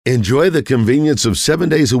Enjoy the convenience of 7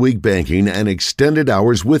 days a week banking and extended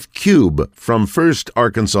hours with Cube from First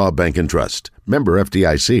Arkansas Bank and Trust. Member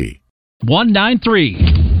FDIC. 193.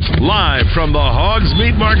 Live from the Hogs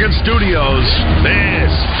Meat Market Studios, this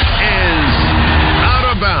is Out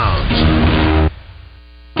of Bounds.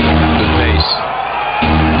 Good base.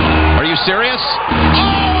 Are you serious?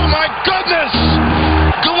 Oh, my goodness!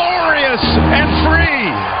 Glorious and free!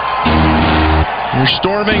 You're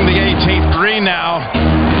storming the 18th green now.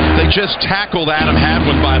 They just tackled Adam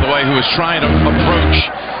Hadwin, by the way, who was trying to approach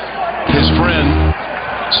his friend.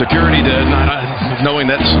 Security did, not knowing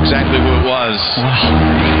that's exactly who it was.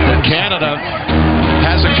 Wow. Canada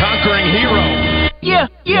has a conquering hero. Yeah.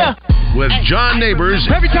 With John Neighbors.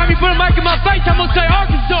 Every time you put a mic in my face, I'm going to say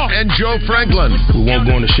Arkansas. And Joe Franklin. We won't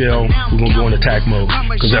go into shell. We're going to go into attack mode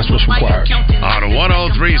because that's what's required. On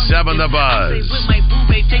 103.7 The Buzz. With my boo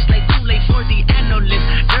babe, tastes like Kool-Aid for the analyst.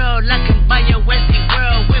 Girl, I can buy a Westie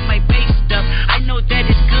world with my base stuff. I know that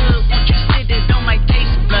it's good. Won't you sit it on my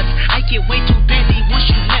taste buds? I get way too petty once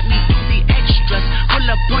you let me do the extras.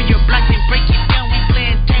 Pull up on your block and break it down. We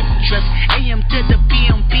playing Tetris. AM to the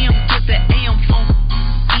PM, PM to the AM phone.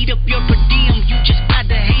 Eat up your per diem, you just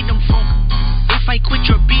gotta hate them funk. If I quit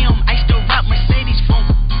your BM, I still rock Mercedes funk.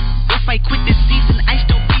 If I quit this season, I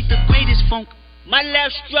still be the greatest funk. My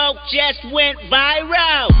left stroke just went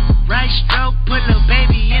viral. Right stroke put a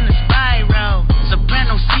baby in a spiral.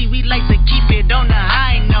 Soprano C, we like to keep it on the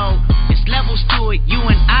high note. It's levels to it, you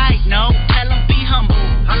and I know. Tell them be humble.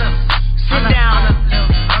 Sit down.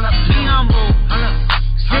 Be humble.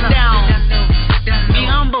 Sit down. Be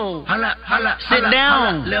humble. Sit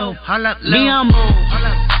down. Be humble.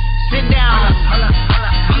 Sit down.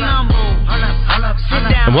 Be humble. Sit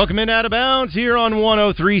down. And welcome in Out of Bounds here on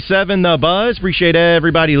 103.7 The Buzz. Appreciate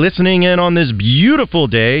everybody listening in on this beautiful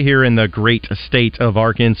day here in the great state of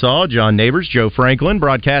Arkansas. John Neighbors, Joe Franklin,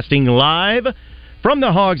 broadcasting live from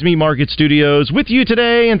the Hogs Meat Market Studios with you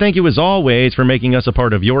today. And thank you as always for making us a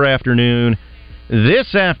part of your afternoon.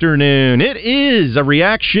 This afternoon, it is a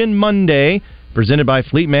Reaction Monday presented by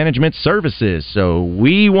Fleet Management Services. So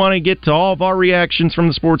we want to get to all of our reactions from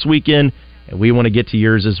the sports weekend, and we want to get to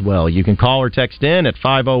yours as well. You can call or text in at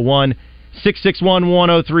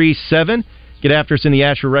 501-661-1037. Get after us in the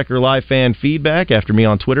Asher Wrecker Live fan feedback. After me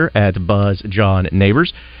on Twitter at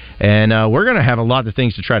BuzzJohnNeighbors. And we're going to have a lot of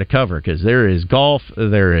things to try to cover because there is golf,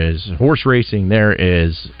 there is horse racing, there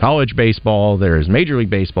is college baseball, there is Major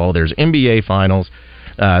League Baseball, there's NBA finals,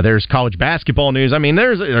 there's college basketball news. I mean,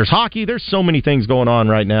 there's hockey. There's so many things going on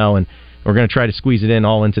right now, and we're going to try to squeeze it in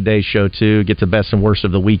all in today's show, too, get the best and worst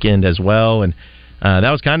of the weekend as well. And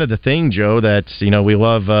that was kind of the thing, Joe, that we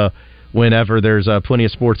love whenever there's plenty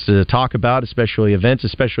of sports to talk about, especially events,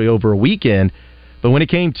 especially over a weekend. But when it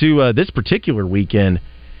came to this particular weekend,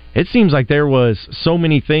 it seems like there was so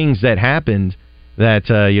many things that happened that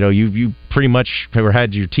you pretty much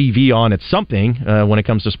had your TV on at something when it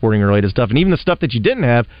comes to sporting related stuff, and even the stuff that you didn't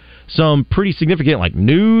have, some pretty significant like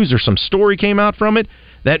news or some story came out from it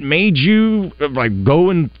that made you go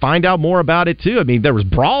and find out more about it too. I mean, there was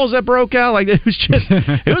brawls that broke out. Like it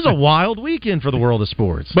was a wild weekend for the world of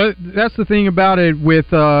sports. But that's the thing about it with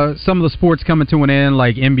some of the sports coming to an end,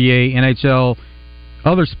 like NBA, NHL.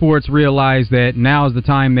 Other sports realize that now is the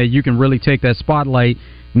time that you can really take that spotlight.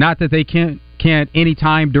 Not that they can't any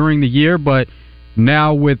time during the year, but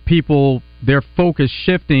now with people, their focus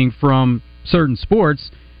shifting from certain sports,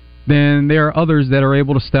 then there are others that are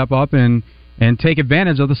able to step up and take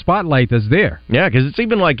advantage of the spotlight that's there. Yeah, because it's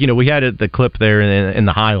even like, we had the clip there in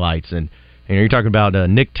the highlights, and you're talking about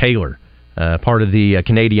Nick Taylor, part of the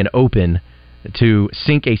Canadian Open, to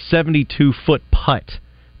sink a 72-foot putt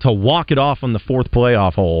to walk it off on the fourth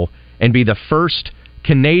playoff hole and be the first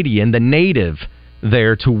Canadian, the native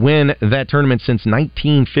there, to win that tournament since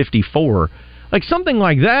 1954. Like something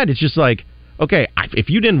like that, it's just like, okay, if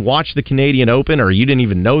you didn't watch the Canadian Open, or you didn't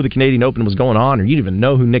even know the Canadian Open was going on, or you didn't even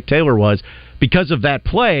know who Nick Taylor was, because of that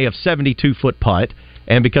play of 72-foot putt,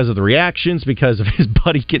 and because of the reactions, because of his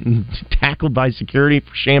buddy getting tackled by security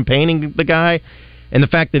for champagning the guy, and the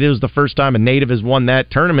fact that it was the first time a native has won that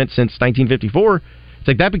tournament since 1954, it's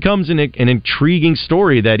like that becomes an intriguing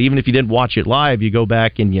story that even if you didn't watch it live, you go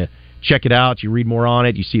back and you check it out, you read more on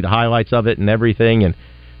it, you see the highlights of it and everything, and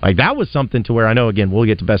like that was something to where, I know, again, we'll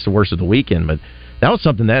get to best and worst of the weekend, but that was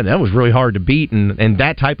something that was really hard to beat, and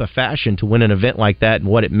that type of fashion to win an event like that and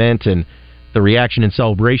what it meant and the reaction and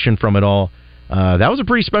celebration from it all, that was a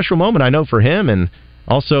pretty special moment, I know, for him. And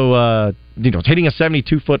also, hitting a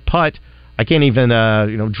 72-foot putt, I can't even,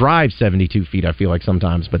 drive 72 feet, I feel like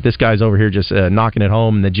sometimes, but this guy's over here just knocking it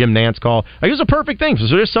home, and the Jim Nantz call, like, it was a perfect thing. So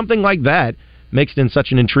there's something like that mixed in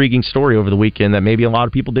such an intriguing story over the weekend that maybe a lot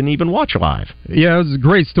of people didn't even watch live. Yeah, it was a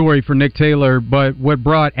great story for Nick Taylor, but what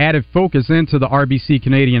brought added focus into the RBC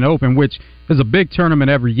Canadian Open, which is a big tournament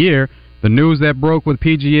every year, the news that broke with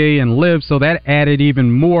PGA and LIV, so that added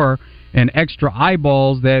even more and extra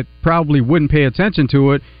eyeballs that probably wouldn't pay attention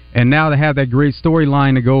to it, and now they have that great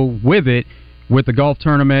storyline to go with it, with the golf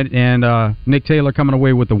tournament and Nick Taylor coming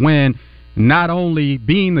away with the win, not only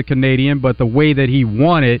being the Canadian, but the way that he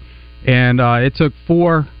won it, and it took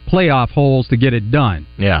 4 playoff holes to get it done.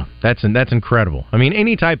 Yeah, that's incredible. I mean,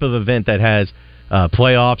 any type of event that has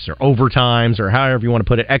playoffs or overtimes or however you want to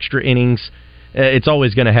put it, extra innings, it's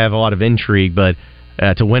always going to have a lot of intrigue, but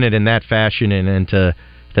to win it in that fashion and to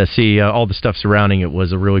see all the stuff surrounding it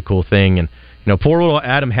was a really cool thing. And poor little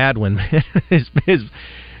Adam Hadwin,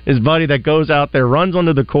 his buddy that goes out there, runs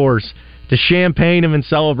onto the course to champagne him in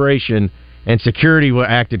celebration, and security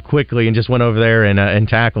acted quickly and just went over there and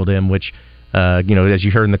tackled him, which, as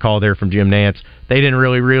you heard in the call there from Jim Nantz, they didn't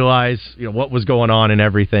really realize what was going on and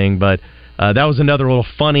everything, but that was another little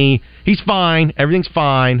funny, he's fine, everything's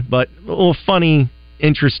fine, but a little funny,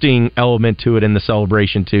 interesting element to it in the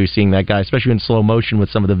celebration too, seeing that guy, especially in slow motion with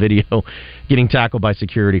some of the video, getting tackled by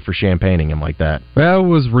security for champagning him like that. That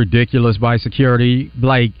was ridiculous by security.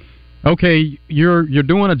 Like, okay, you're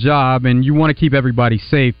doing a job and you want to keep everybody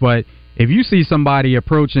safe, but if you see somebody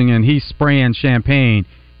approaching and he's spraying champagne,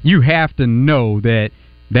 you have to know that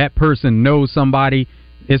that person knows somebody.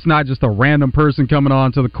 It's not just a random person coming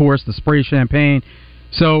onto the course to spray champagne.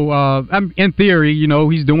 So, in theory,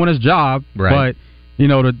 he's doing his job, right. But,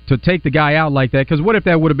 to take the guy out like that, because what if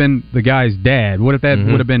that would have been the guy's dad? What if that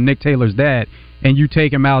would have been Nick Taylor's dad, and you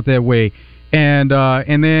take him out that way? And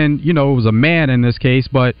then, it was a man in this case,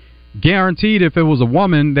 but guaranteed if it was a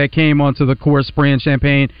woman that came onto the course spraying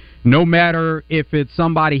champagne, no matter if it's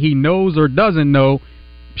somebody he knows or doesn't know,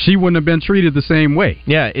 she wouldn't have been treated the same way.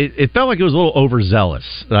 Yeah, it felt like it was a little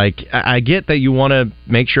overzealous. Like, I get that you want to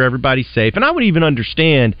make sure everybody's safe, and I would even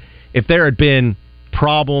understand if there had been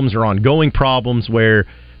problems or ongoing problems where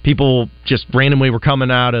people just randomly were coming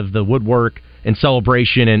out of the woodwork in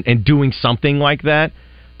celebration and doing something like that.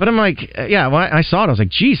 But I'm like, yeah, when I saw it, I was like,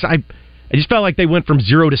 geez, I just felt like they went from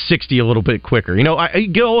 0 to 60 a little bit quicker. I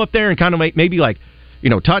go up there and kind of maybe like,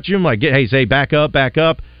 touch him, like, hey, say, back up.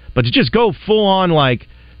 But to just go full on, like,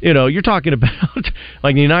 you're talking about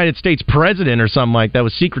like the United States president or something like that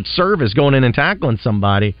with Secret Service going in and tackling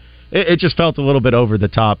somebody. It just felt a little bit over the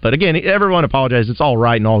top. But again, everyone apologized. It's all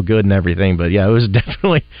right and all good and everything. But yeah, it was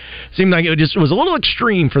definitely seemed like it was a little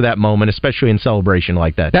extreme for that moment, especially in celebration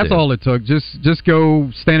like that. That's all it took. Just go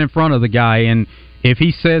stand in front of the guy, and if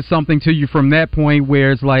he says something to you from that point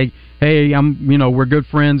where it's like, hey, we're good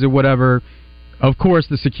friends or whatever, of course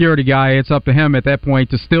the security guy, it's up to him at that point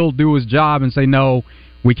to still do his job and say, no,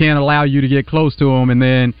 we can't allow you to get close to him. And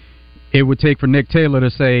then it would take for Nick Taylor to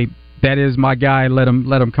say, that is my guy, let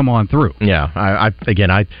him come on through. Yeah,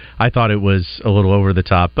 I thought it was a little over the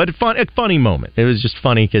top, but a funny moment. It was just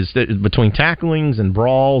funny because between tacklings and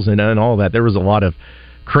brawls and all that, there was a lot of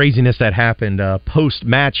craziness that happened post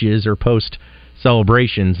matches or post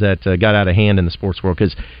celebrations that got out of hand in the sports world.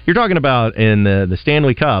 Because you're talking about in the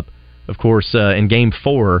Stanley Cup, of course, in Game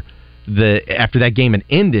 4. After that game had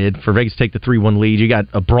ended, for Vegas to take the 3-1 lead, you got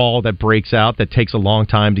a brawl that breaks out that takes a long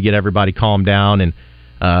time to get everybody calmed down, and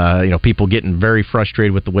people getting very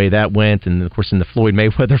frustrated with the way that went. And of course, in the Floyd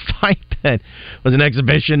Mayweather fight, that was an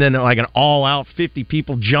exhibition, and like an all-out 50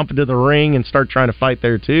 people jump into the ring and start trying to fight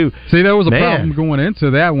there too. See, there was a problem going into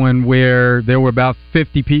that one where there were about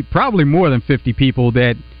 50 people, probably more than 50 people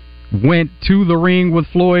that went to the ring with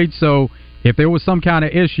Floyd. So if there was some kind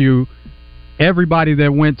of issue, everybody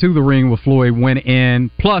that went to the ring with Floyd went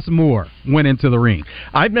in, plus more went into the ring.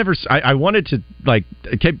 I wanted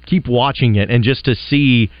to keep watching it and just to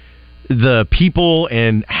see the people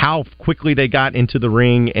and how quickly they got into the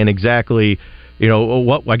ring and exactly,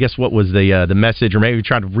 what was the message, or maybe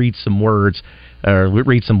try to read some words or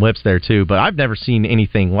read some lips there too. But I've never seen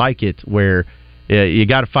anything like it where you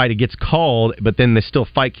got a fight, it gets called, but then the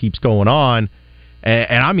fight keeps going on.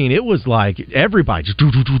 And I mean, it was like everybody just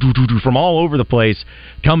from all over the place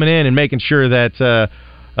coming in and making sure that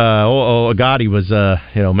Gotti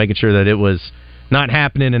was making sure that it was not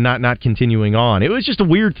happening and not continuing on. It was just a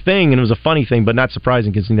weird thing, and it was a funny thing, but not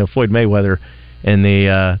surprising because Floyd Mayweather and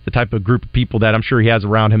the type of group of people that I'm sure he has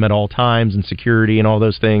around him at all times and security and all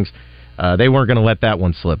those things, they weren't going to let that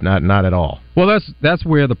one slip, not at all. Well, that's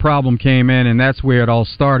where the problem came in, and that's where it all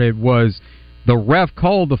started. Was the ref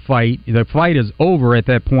called the fight. The fight is over at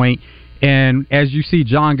that point, and as you see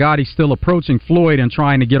John Gotti still approaching Floyd and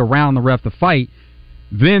trying to get around the ref to fight,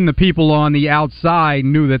 then the people on the outside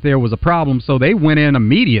knew that there was a problem, so they went in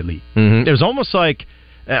immediately. Mm-hmm. It was almost like,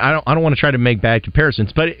 I don't want to try to make bad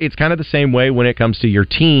comparisons, but it's kind of the same way when it comes to your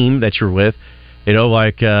team that you're with. You know,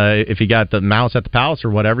 like if you got the mouse at the palace or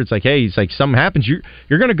whatever, it's like, hey, it's like something happens,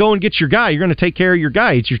 you're going to go and get your guy. You're going to take care of your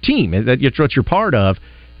guy. It's your team. That's what you're part of,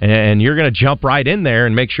 and you're going to jump right in there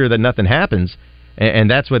and make sure that nothing happens. And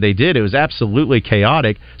that's what they did. It was absolutely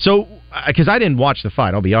chaotic. So, because I didn't watch the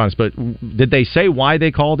fight, I'll be honest, but did they say why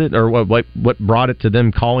they called it, or what brought it to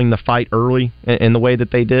them calling the fight early in the way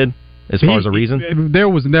that they did, as far as a reason? There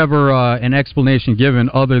was never an explanation given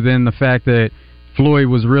other than the fact that Floyd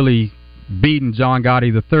was really beating John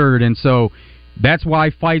Gotti III, and so that's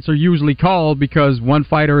why fights are usually called, because one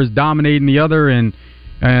fighter is dominating the other, and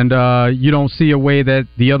you don't see a way that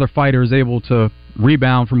the other fighter is able to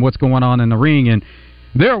rebound from what's going on in the ring. And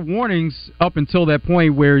there are warnings up until that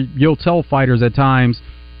point where you'll tell fighters at times,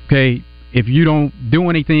 okay, if you don't do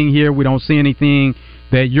anything here, we don't see anything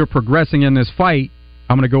that you're progressing in this fight,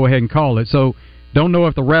 I'm going to go ahead and call it. So don't know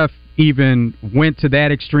if the ref even went to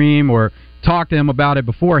that extreme or talked to him about it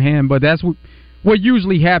beforehand, but that's what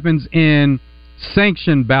usually happens in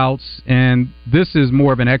sanctioned bouts, and this is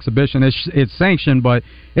more of an exhibition. It's sanctioned, but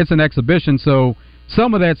it's an exhibition, so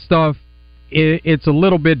some of that stuff, it's a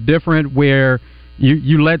little bit different, where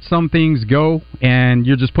you let some things go and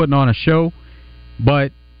you're just putting on a show.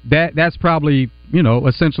 But that's probably,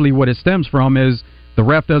 essentially what it stems from, is the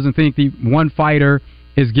ref doesn't think the one fighter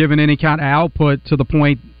is given any kind of output to the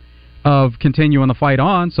point of continuing the fight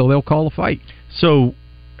on, so they'll call a fight. So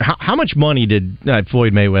how much money did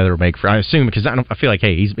Floyd Mayweather make for? I assume, because I feel like,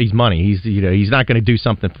 hey, he's money. He's not going to do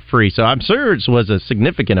something for free. So I'm sure it was a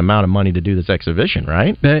significant amount of money to do this exhibition,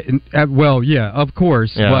 right? Well, yeah, of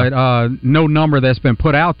course, yeah. But no number that's been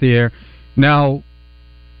put out there. Now,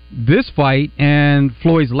 this fight and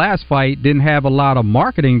Floyd's last fight didn't have a lot of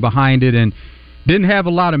marketing behind it, and didn't have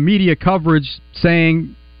a lot of media coverage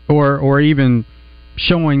saying or even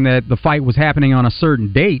showing that the fight was happening on a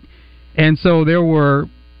certain date. And so there were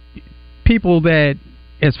people that,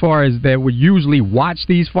 as far as that would usually watch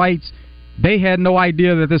these fights, they had no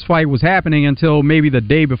idea that this fight was happening until maybe the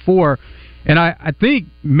day before. And I think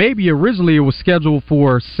maybe originally it was scheduled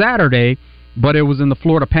for Saturday, but it was in the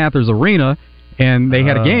Florida Panthers arena, and they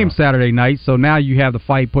had a game Saturday night, so now you have the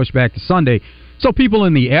fight pushed back to Sunday. So people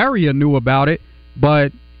in the area knew about it,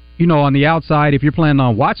 but, on the outside, if you're planning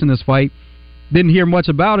on watching this fight, didn't hear much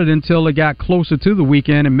about it until it got closer to the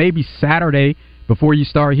weekend, and maybe Saturday, before you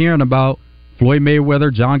start hearing about Floyd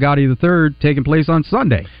Mayweather, John Gotti III taking place on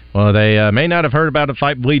Sunday. Well, they may not have heard about a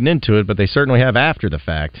fight bleeding into it, but they certainly have after the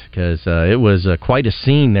fact, because it was quite a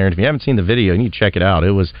scene there. And if you haven't seen the video, you need to check it out.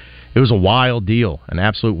 It was a wild deal, an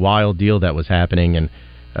absolute wild deal that was happening. And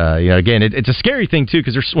again, it's a scary thing too,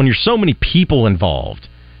 because when you're so many people involved,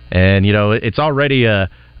 and it's already a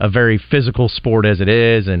very physical sport as it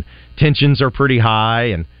is, and tensions are pretty high,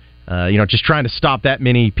 and just trying to stop that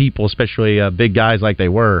many people, especially big guys like they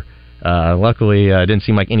were. Luckily, it didn't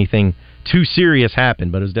seem like anything too serious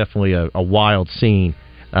happened, but it was definitely a wild scene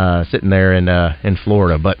sitting there in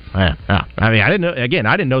Florida. But I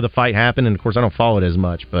didn't know the fight happened, and of course I don't follow it as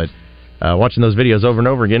much. But watching those videos over and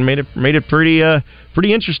over again made it pretty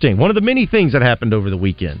interesting. One of the many things that happened over the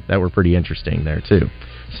weekend that were pretty interesting there too.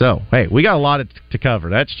 So, hey, we got a lot to cover.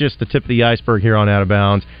 That's just the tip of the iceberg here on Out of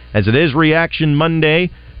Bounds, as it is Reaction Monday,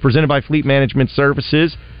 presented by Fleet Management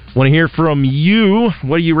Services. Want to hear from you.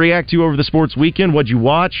 What do you react to over the sports weekend? What did you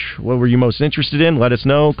watch? What were you most interested in? Let us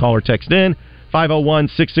know. Call or text in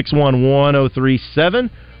 501-661-1037.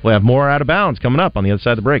 We'll have more Out of Bounds coming up on the other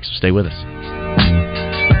side of the break, so stay with us.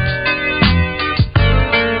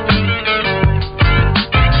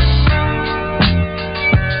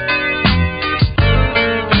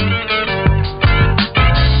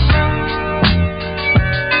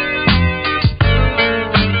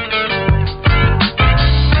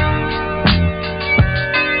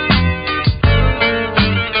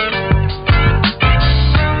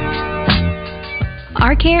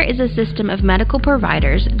 ARCare is a system of medical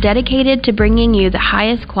providers dedicated to bringing you the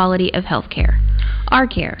highest quality of healthcare.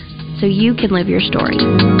 ARCare, so you can live your story.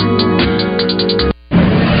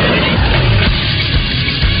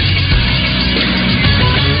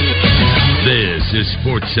 This Texas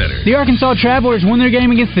Sports Center. The Arkansas Travelers won their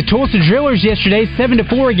game against the Tulsa Drillers yesterday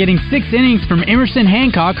 7-4, getting 6 innings from Emerson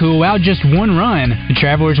Hancock, who allowed just 1 run. The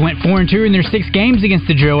Travelers went 4-2 in their 6 games against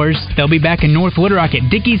the Drillers. They'll be back in North Little Rock at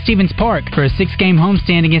Dickey-Stevens Park for a 6-game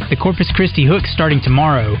homestand against the Corpus Christi Hooks starting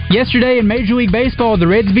tomorrow. Yesterday in Major League Baseball, the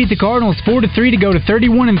Reds beat the Cardinals 4-3 to go to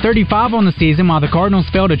 31-35 on the season, while the Cardinals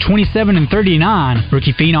fell to 27-39.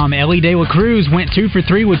 Rookie phenom Ellie De La Cruz went 2 for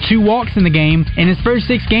 3 with 2 walks in the game. In his first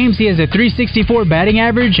 6 games, he has a .364 batting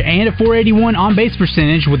average and a .481 on-base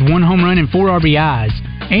percentage with 1 home run and 4 RBIs.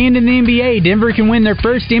 And in the NBA, Denver can win their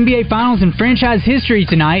first NBA Finals in franchise history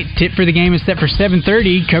tonight. Tip for the game is set for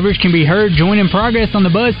 7:30. Coverage can be heard. Join in progress on The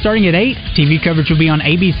Buzz starting at 8. TV coverage will be on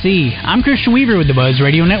ABC. I'm Christian Weaver with The Buzz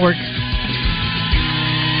Radio Network.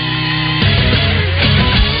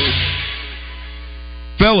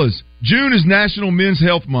 Fellas, June is National Men's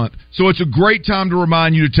Health Month, so it's a great time to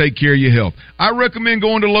remind you to take care of your health. I recommend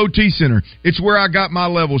going to Low T Center. It's where I got my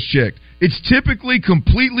levels checked. It's typically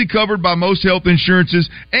completely covered by most health insurances,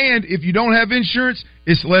 and if you don't have insurance,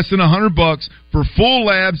 it's less than $100 for full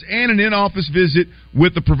labs and an in-office visit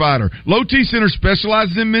with the provider. Low T Center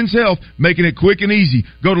specializes in men's health, making it quick and easy.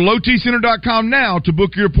 Go to lowtcenter.com now to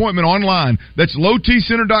book your appointment online. That's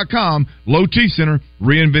lowtcenter.com. Low T Center,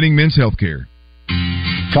 reinventing men's health care.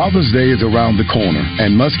 Father's Day is around the corner,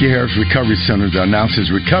 and Muskie Harris Recovery Center announces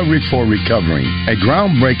Recovery for Recovering, a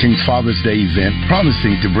groundbreaking Father's Day event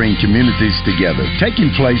promising to bring communities together. Taking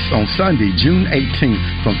place on Sunday, June 18th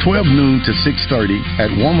from 12 noon to 6:30 at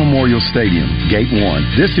War Memorial Stadium, Gate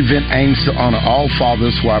 1. This event aims to honor all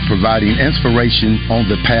fathers while providing inspiration on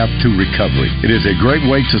the path to recovery. It is a great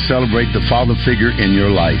way to celebrate the father figure in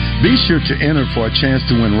your life. Be sure to enter for a chance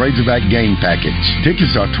to win Razorback game package.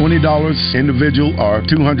 Tickets are $20 individual or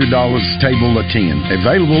 $200 table of 10.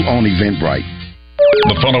 Available on Eventbrite.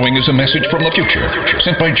 The following is a message from the future,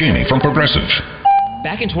 sent by Jamie from Progressive.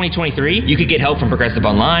 Back in 2023, you could get help from Progressive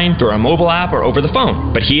online, through our mobile app, or over the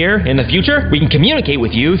phone. But here, in the future, we can communicate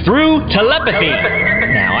with you through telepathy.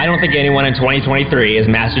 Now, I don't think anyone in 2023 has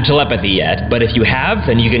mastered telepathy yet, but if you have,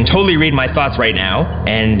 then you can totally read my thoughts right now.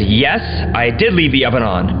 And yes, I did leave the oven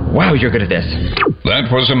on. Wow, you're good at this. That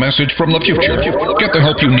was a message from the future. Get the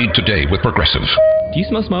help you need today with Progressive. Do you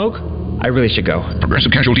smell smoke? I really should go.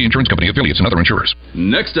 Progressive Casualty Insurance Company, affiliates, and other insurers.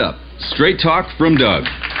 Next up, Straight Talk from Doug.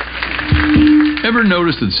 Ever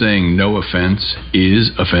notice that saying no offense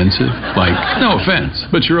is offensive? Like, no offense,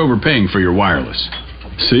 but you're overpaying for your wireless.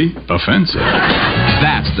 See? Offensive.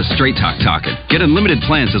 That's the Straight Talk talking. Get unlimited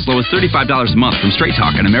plans as low as $35 a month from Straight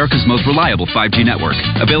Talk on America's most reliable 5G network.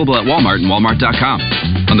 Available at Walmart and Walmart.com.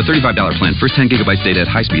 On the $35 plan, first 10 gigabytes data at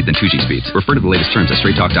high speed, then 2G speeds. Refer to the latest terms at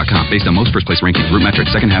StraightTalk.com. Based on most first place rankings, Root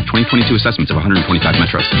Metrics, second half 2022 assessments of 125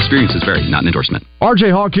 metros. Experiences vary, not an endorsement.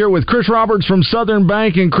 RJ Hawk here with Chris Roberts from Southern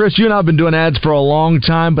Bank. And Chris, you and I have been doing ads for a long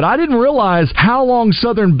time, but I didn't realize how long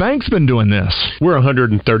Southern Bank's been doing this. We're a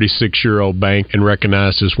 136-year-old bank and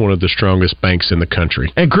recognized as one of the strongest banks in the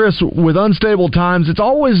country. And Chris, with unstable times, it's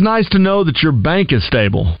always nice to know that your bank is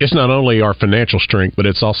stable. It's not only our financial strength, but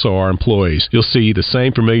it's also our employees. You'll see the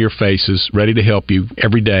same familiar faces ready to help you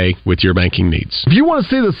every day with your banking needs. If you want to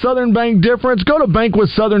see the Southern Bank difference, go to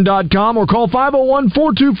bankwithsouthern.com or call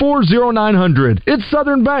 501-424-0900. It's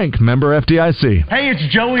Southern Bank, member FDIC. Hey, it's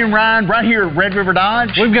Joey and Ryan right here at Red River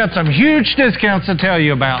Dodge. We've got some huge discounts to tell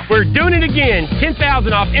you about. We're doing it again.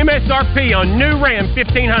 $10,000 off MSRP on new Ram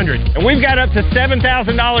 1500. And we've got up to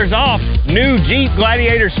 $7,000 off new Jeep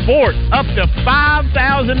Gladiator Sport. Up to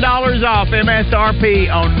 $5,000 off MSRP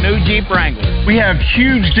on new Jeep Wrangler. We have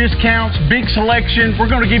huge discounts, big selection. We're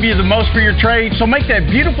going to give you the most for your trade. So make that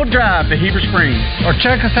beautiful drive to Heber Springs. Or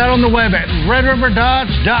check us out on the web at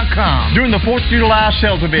redriverdodge.com during the 4th of July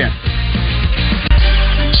sales event.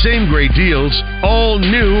 Same great deals, all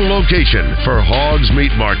new location for Hogs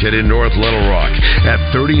Meat Market in North Little Rock at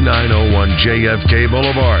 3901 JFK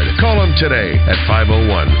Boulevard. Call them today at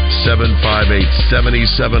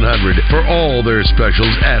 501-758-7700 for all their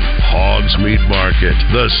specials at Hogs Meat Market,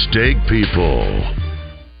 the steak people.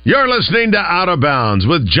 You're listening to Out of Bounds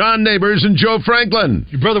with John Neighbors and Joe Franklin.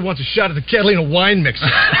 Your brother wants a shot at the Catalina wine mixer.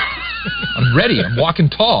 I'm ready. I'm walking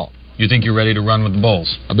tall. You think you're ready to run with the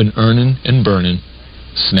Bulls? I've been earning and burning,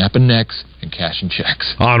 snapping necks and cashing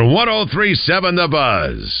checks. On 103.7 The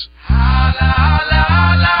Buzz.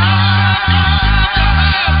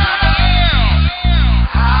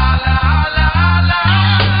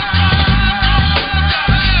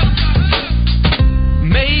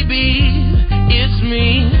 Maybe it's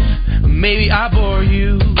me, maybe I bore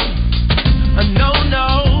you. No,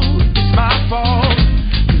 it's my fault,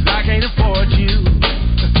 'cause I can't afford you.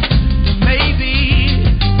 Maybe,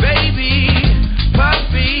 baby,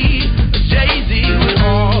 puppy, Jay-Z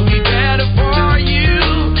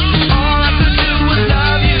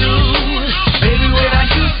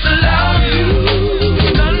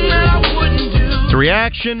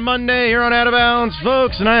Reaction Monday here on Out of Bounds,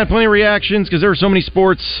 folks, and I had plenty of reactions because there were so many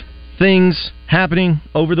sports things happening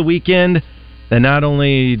over the weekend that not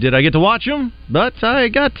only did I get to watch them, but I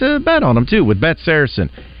got to bet on them too with Bet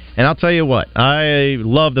Saracen. And I'll tell you what, I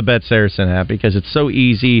love the Bet Saracen app because it's so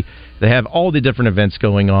easy. They have all the different events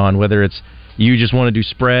going on, whether it's you just want to do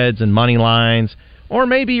spreads and money lines, or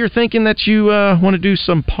maybe you're thinking that you want to do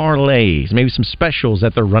some parlays, maybe some specials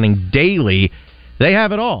that they're running daily. They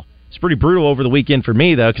have it all. It's pretty brutal over the weekend for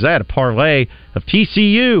me, though, because I had a parlay of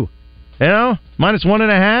TCU. Minus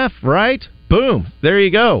 1.5, right? Boom. There you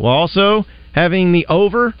go. Well, also, having the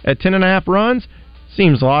over at 10.5 runs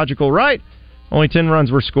seems logical, right? Only 10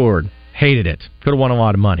 runs were scored. Hated it. Could have won a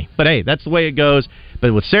lot of money. But hey, that's the way it goes.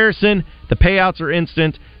 But with Saracen, the payouts are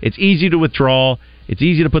instant. It's easy to withdraw. It's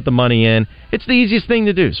easy to put the money in. It's the easiest thing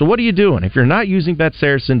to do. So what are you doing? If you're not using Bet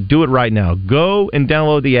Saracen, do it right now. Go and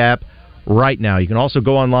download the app right now. You can also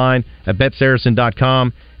go online at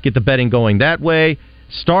betsaracen.com, get the betting going that way.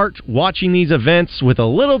 Start watching these events with a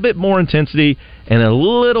little bit more intensity and a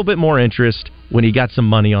little bit more interest when you got some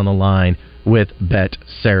money on the line with Bet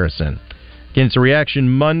Saracen. Again, it's a Reaction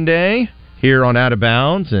Monday here on Out of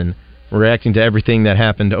Bounds, and we're reacting to everything that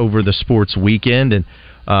happened over the sports weekend. And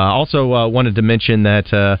also wanted to mention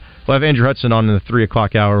that we'll have Andrew Hudson on in the 3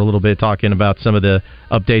 o'clock hour a little bit, talking about some of the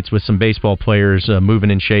updates with some baseball players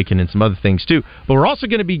moving and shaking and some other things too. But we're also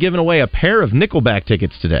going to be giving away a pair of Nickelback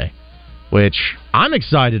tickets today, which I'm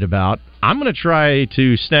excited about. I'm going to try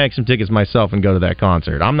to snag some tickets myself and go to that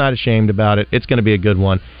concert. I'm not ashamed about it. It's going to be a good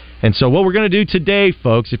one. And so what we're going to do today,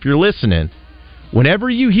 folks, if you're listening, whenever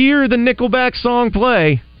you hear the Nickelback song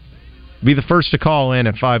play, be the first to call in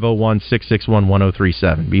at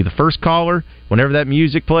 501-661-1037. Be the first caller whenever that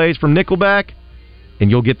music plays from Nickelback,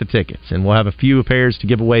 and you'll get the tickets. And we'll have a few pairs to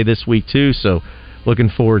give away this week, too, so looking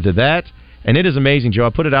forward to that. And it is amazing, Joe.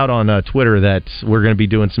 I put it out on Twitter that we're going to be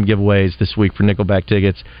doing some giveaways this week for Nickelback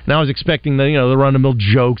tickets. And I was expecting the run-of-the-mill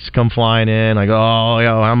jokes to come flying in, like,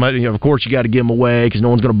 how much, of course you got to give them away because no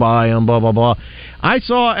one's going to buy them, blah, blah, blah. I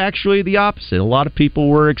saw actually the opposite. A lot of people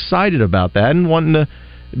were excited about that and wanting to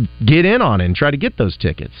get in on it and try to get those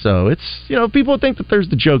tickets. So it's, people think that there's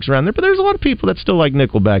the jokes around there, but there's a lot of people that still like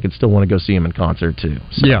Nickelback and still want to go see them in concert too.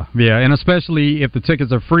 So. Yeah, and especially if the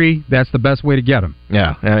tickets are free, that's the best way to get them.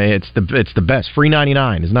 Yeah, it's the best. Free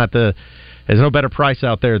 99 is not there's no better price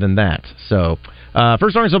out there than that. So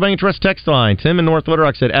first Arkansas Bank and Trust text line. Tim in North Little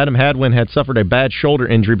Rock said Adam Hadwin had suffered a bad shoulder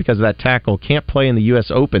injury because of that tackle. Can't play in the U.S.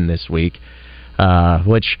 Open this week,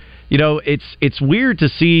 which, it's weird to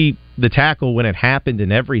see the tackle when it happened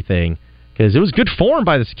and everything, because it was good form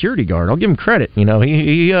by the security guard. I'll give him credit.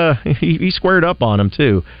 He squared up on him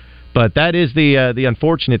too. But that is the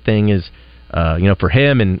unfortunate thing is, for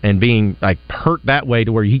him and being like hurt that way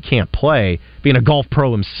to where he can't play, being a golf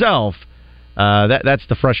pro himself. That's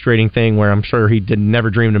the frustrating thing, where I'm sure he never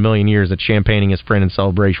dreamed in a million years that champagning his friend in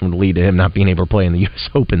celebration would lead to him not being able to play in the U.S.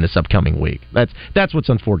 Open this upcoming week. That's what's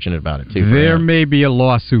unfortunate about it, too. There may be a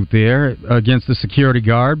lawsuit there against the security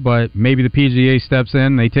guard, but maybe the PGA steps in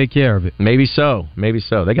and they take care of it. Maybe so.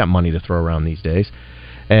 They got money to throw around these days.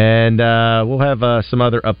 And we'll have some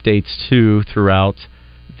other updates, too, throughout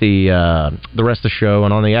the rest of the show.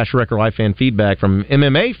 And on the Asher Record Live fan feedback from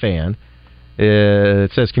MMA fan,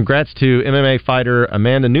 it says, congrats to MMA fighter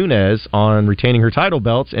Amanda Nunes on retaining her title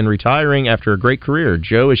belts and retiring after a great career.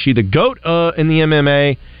 Joe, is she the GOAT in the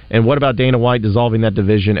MMA? And what about Dana White dissolving that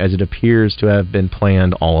division as it appears to have been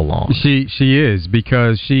planned all along? She is,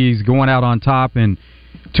 because she's going out on top and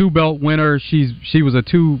 2-belt winner. She was a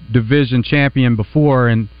 2-division champion before,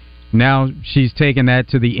 and now she's taken that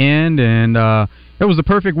to the end, and it was the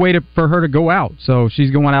perfect way for her to go out. So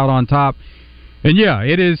she's going out on top. And yeah,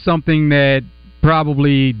 it is something that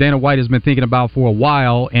probably Dana White has been thinking about for a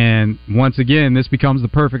while, and once again, this becomes the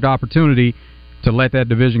perfect opportunity to let that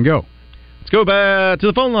division go. Let's go back to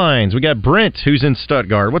the phone lines. We got Brent, who's in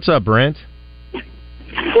Stuttgart. What's up, Brent?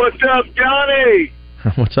 What's up, Johnny?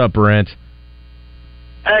 What's up, Brent?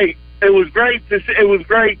 Hey, it was great to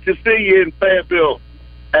see you in Fayetteville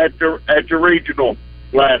at the regional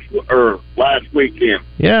last weekend.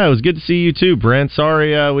 Yeah, it was good to see you too, Brent.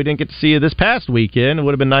 Sorry we didn't get to see you this past weekend. It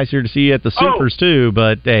would have been nicer to see you at the Supers too,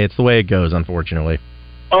 but hey, it's the way it goes, unfortunately.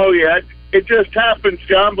 Oh yeah, it just happens,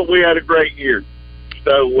 John. But we had a great year.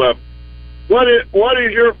 So, what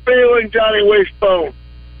is your feeling, Johnny Wishbone,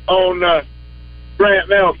 on Grant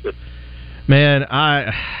Nelson? Man,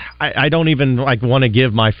 I don't even want to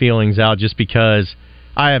give my feelings out just because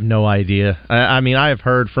I have no idea. I mean, I have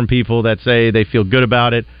heard from people that say they feel good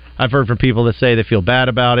about it. I've heard from people that say they feel bad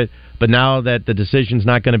about it. But now that the decision's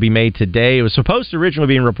not going to be made today, it was supposed to originally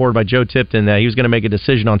be reported by Joe Tipton that he was going to make a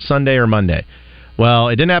decision on Sunday or Monday. Well,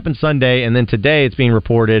 it didn't happen Sunday, and then today it's being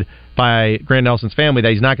reported by Grant Nelson's family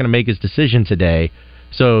that he's not going to make his decision today.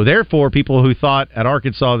 So, therefore, people who thought at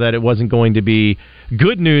Arkansas that it wasn't going to be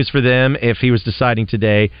good news for them if he was deciding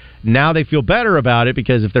today, now they feel better about it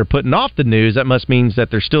because if they're putting off the news, that must mean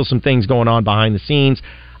that there's still some things going on behind the scenes.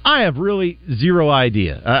 I have really zero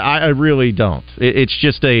idea. I really don't. It's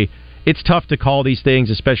just it's tough to call these things,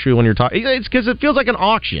 especially when you're talking. It's because it feels like an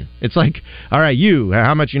auction. It's like, all right,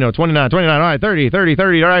 how much, 29, all right, 30, all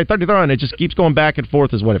right, 30, and it just keeps going back and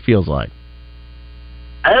forth is what it feels like.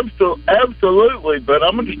 Absolutely, but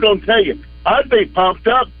I'm just going to tell you, I'd be pumped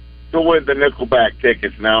up to win the Nickelback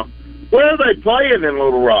tickets now. Where are they playing in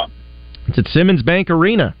Little Rock? It's at Simmons Bank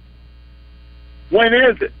Arena. When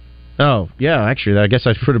is it? Oh, yeah, actually, I guess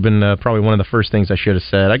I should have been probably one of the first things I should have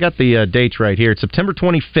said. I got the dates right here. It's September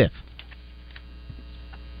 25th.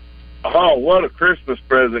 Oh, what a Christmas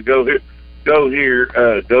present. Go hear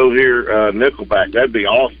Nickelback. That'd be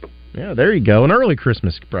awesome. Yeah, there you go. An early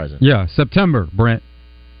Christmas present. Yeah, September, Brent.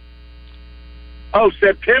 Oh,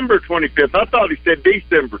 September 25th. I thought he said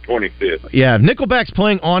December 25th. Yeah, if Nickelback's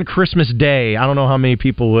playing on Christmas Day, I don't know how many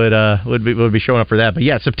people would be showing up for that. But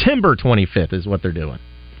yeah, September 25th is what they're doing.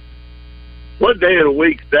 What day of the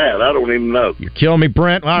week's that? I don't even know. You're killing me,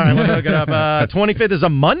 Brent. All right, let's look it up. 25th is a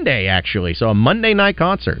Monday, actually, so a Monday night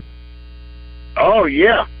concert. Oh,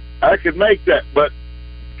 yeah. I could make that. But,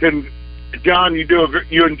 John,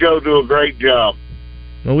 you and Joe do a great job.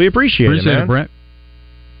 Well, we appreciate it, man. Brent.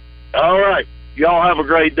 All right. Y'all have a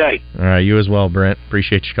great day. All right, you as well, Brent.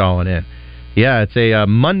 Appreciate you calling in. Yeah, it's a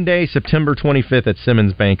Monday, September 25th at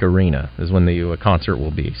Simmons Bank Arena is when the concert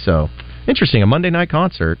will be. So, interesting, a Monday night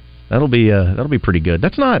concert. That'll be pretty good.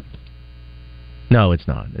 That's not. No, it's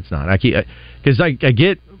not. It's not. I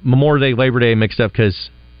get Memorial Day, Labor Day mixed up because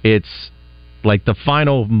it's like the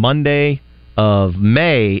final Monday of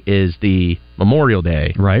May is the Memorial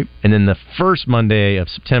Day, right? And then the first Monday of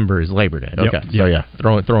September is Labor Day. Okay, yep. So yeah,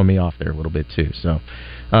 throwing me off there a little bit too. So,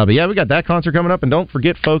 but yeah, we got that concert coming up, and don't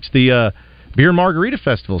forget, folks, the Beer Margarita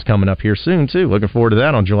Festival is coming up here soon too. Looking forward to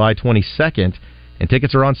that on July 22nd, and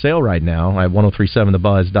tickets are on sale right now at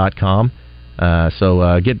 1037thebuzz.com.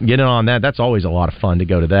 So get in on that. That's always a lot of fun to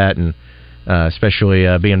go to that, and especially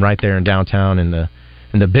being right there in downtown in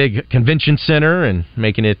the big convention center and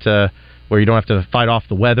making it where you don't have to fight off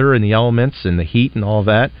the weather and the elements and the heat and all of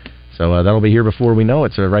that. So that'll be here before we know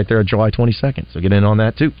it. So right there on July 22nd. So get in on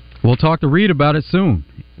that too. We'll talk to Reed about it soon.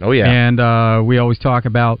 Oh, yeah. And we always talk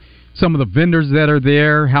about some of the vendors that are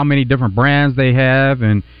there, how many different brands they have,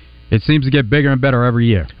 and it seems to get bigger and better every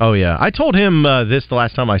year. Oh, yeah. I told him this the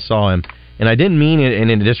last time I saw him, and I didn't mean it in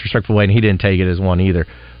a disrespectful way, and he didn't take it as one either.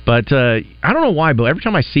 But I don't know why, but every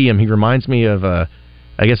time I see him, he reminds me of, I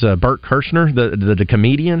guess, Bert Kirshner, the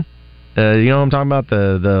comedian. You know what I'm talking about?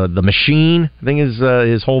 The machine, I think, is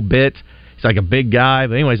his whole bit. He's like a big guy.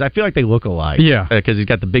 But anyways, I feel like they look alike. Yeah. Because he's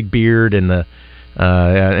got the big beard and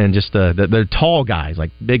just the tall guys,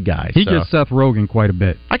 like big guys. He gets Seth Rogen quite a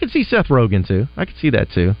bit. I could see Seth Rogen, too. I could see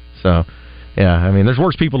that, too. So, yeah, I mean, there's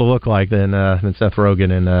worse people to look like than Seth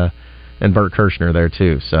Rogen and Bert Kirshner there,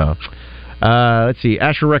 too. So, let's see.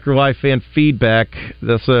 Asher Record Live fan feedback.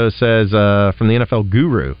 This says from the NFL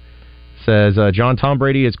Guru. Says, Tom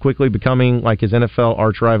Brady is quickly becoming like his NFL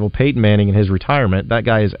arch-rival Peyton Manning in his retirement. That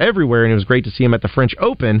guy is everywhere, and it was great to see him at the French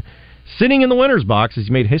Open, sitting in the winner's box as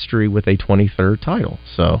he made history with a 23rd title.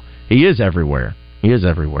 So, he is everywhere. He is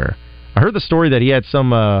everywhere. I heard the story that he had some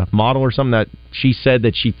model or something that she said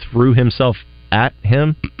that she threw himself at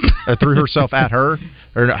him, or threw herself at her,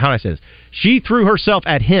 or how do I say this? She threw herself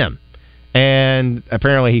at him, and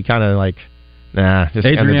apparently he kind of like, just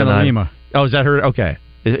Adriana Lima. Oh, is that her? Okay.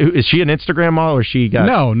 Is she an Instagram model, or she got?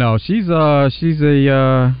 No. She's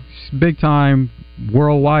a big time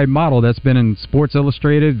worldwide model that's been in Sports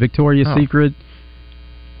Illustrated, Victoria's Secret.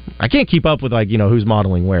 I can't keep up with who's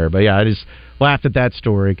modeling where, but yeah, I just laughed at that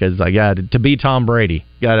story because to be Tom Brady,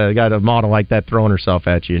 got a model like that throwing herself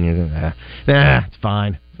at you, and you're it's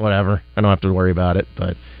fine, whatever. I don't have to worry about it.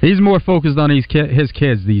 But he's more focused on his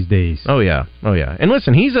kids these days. Oh yeah. And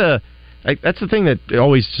listen, that's the thing that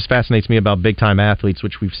always just fascinates me about big-time athletes,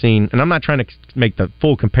 which we've seen, and I'm not trying to make the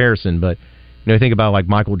full comparison, but think about like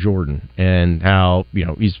Michael Jordan and how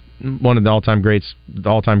he's one of the all-time greats, the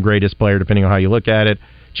all-time greatest player, depending on how you look at it,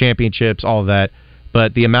 championships, all of that,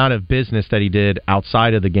 but the amount of business that he did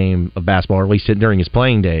outside of the game of basketball, or at least during his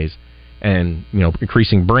playing days, and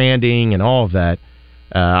increasing branding and all of that,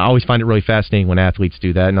 I always find it really fascinating when athletes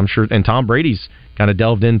do that, and I'm sure, and Tom Brady's kind of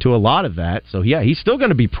delved into a lot of that. So yeah, he's still going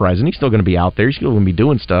to be present. He's still going to be out there. He's still going to be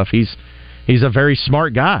doing stuff. He's a very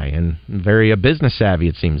smart guy and very business savvy,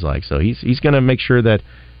 it seems like. So he's going to make sure that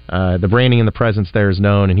The branding and the presence there is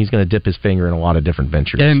known, and he's going to dip his finger in a lot of different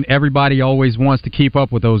ventures. And everybody always wants to keep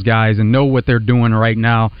up with those guys and know what they're doing right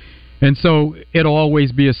now. And so it'll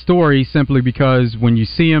always be a story simply because when you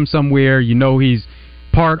see him somewhere, you know he's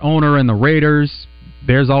part owner in the Raiders.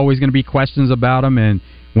 There's always going to be questions about him. And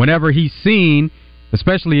whenever he's seen,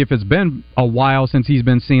 especially if it's been a while since he's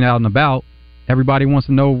been seen out and about, everybody wants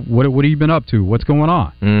to know what he's been up to, what's going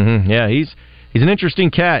on. Mm-hmm. Yeah, he's an interesting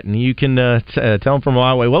cat, and you can tell him from a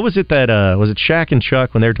mile away. What was it that was it Shaq and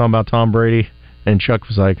Chuck when they were talking about Tom Brady, and Chuck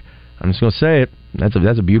was like, "I'm just going to say it. That's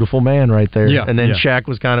a beautiful man right there." Yeah, and then Shaq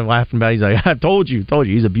was kind of laughing about it. He's like, "I told you,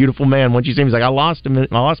 he's a beautiful man." Once you see him, he's like, I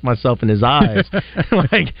lost myself in his eyes."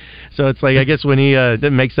 So it's like, I guess when he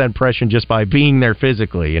makes that impression just by being there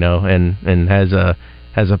physically, and has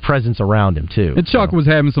a presence around him too. And Chuck was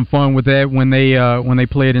having some fun with that when they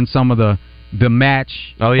played in some of the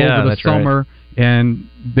match over the summer, right. And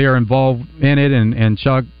they're involved in it, and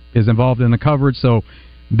Chuck is involved in the coverage. So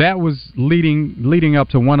that was leading up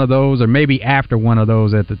to one of those, or maybe after one of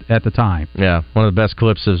those at the time. Yeah, one of the best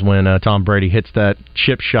clips is when Tom Brady hits that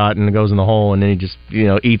chip shot and it goes in the hole, and then he just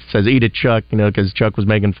says "Eat it, Chuck," because Chuck was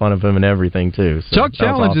making fun of him and everything too. So Chuck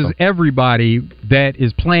challenges everybody that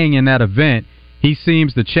is playing in that event. He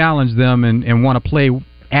seems to challenge them and want to play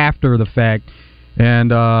after the fact,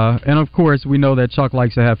 and of course we know that Chuck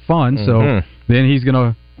likes to have fun, so then he's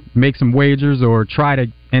gonna make some wagers or try to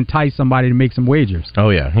entice somebody to make some wagers. Oh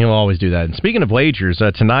yeah, he'll always do that. And speaking of wagers,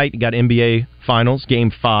 tonight you got NBA Finals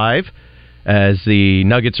Game 5 as the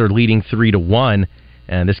Nuggets are leading 3-1,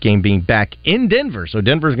 and this game being back in Denver. So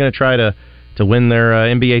Denver's going to try to win their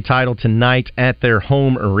NBA title tonight at their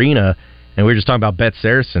home arena. And we were just talking about Bet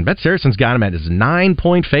Saracen. Bet Saracen's got them at his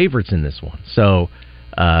 9-point favorites in this one. So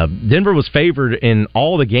Denver was favored in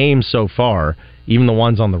all the games so far, even the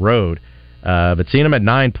ones on the road. But seeing them at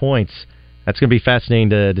 9 points, that's going to be fascinating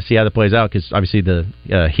to see how that plays out, because obviously the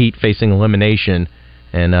Heat facing elimination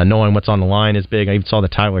and knowing what's on the line is big. I even saw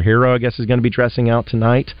that Tyler Hero, I guess, is going to be dressing out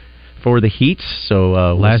tonight for the Heat. So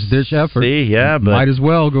last-ditch effort. Yeah, but might as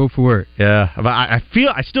well go for it. Yeah, but I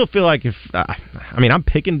still feel like I'm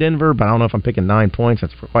picking Denver, but I don't know if I'm picking 9 points.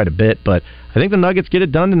 That's for quite a bit. But I think the Nuggets get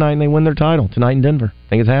it done tonight and they win their title tonight in Denver. I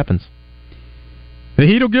think it happens. The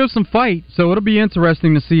Heat will give some fight, so it'll be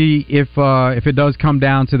interesting to see if it does come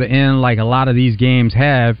down to the end, like a lot of these games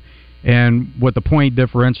have, and what the point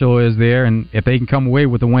differential is there, and if they can come away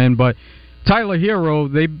with a win. But Tyler Hero,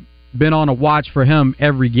 they've been on a watch for him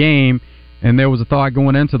every game, and there was a thought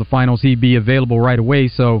going into the finals he'd be available right away.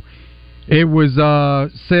 So it was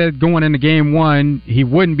said going into Game 1 he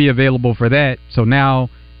wouldn't be available for that. So now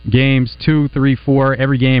Games 2, 3, 4,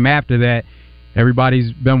 every game after that,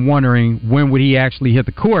 everybody's been wondering when would he actually hit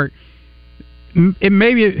the court. It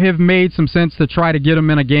may have made some sense to try to get him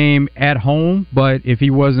in a game at home, but if he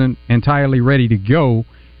wasn't entirely ready to go,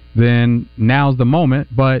 then now's the moment.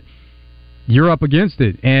 But you're up against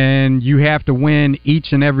it, and you have to win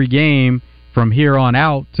each and every game from here on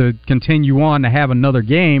out to continue on to have another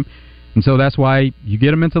game. And so that's why you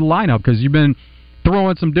get him into the lineup, because you've been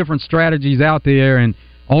throwing some different strategies out there, and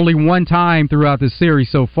only one time throughout this series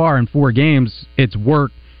so far in 4 games it's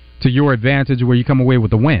worked to your advantage where you come away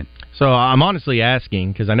with a win. So I'm honestly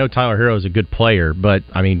asking, because I know Tyler Hero is a good player, but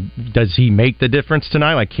I mean, does he make the difference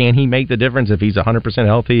tonight? Like, can he make the difference if he's 100%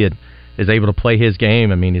 healthy and is able to play his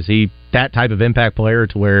game? I mean, is he that type of impact player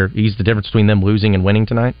to where he's the difference between them losing and winning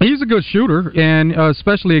tonight? He's a good shooter, and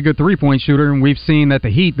especially a good three-point shooter, and we've seen that the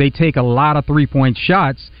Heat, they take a lot of three-point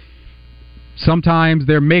shots. Sometimes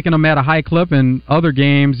they're making them at a high clip, and other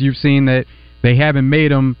games you've seen that they haven't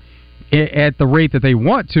made them at the rate that they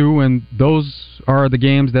want to, and those are the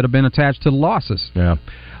games that have been attached to the losses. Yeah.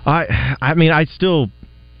 I mean, I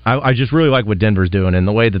just really like what Denver's doing and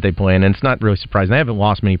the way that they play, and it's not really surprising. They haven't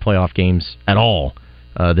lost many playoff games at all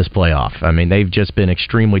this playoff. I mean, they've just been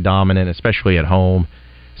extremely dominant, especially at home.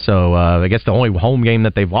 So I guess the only home game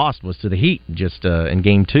that they've lost was to the Heat just in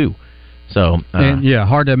Game 2. So and yeah,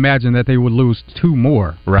 hard to imagine that they would lose 2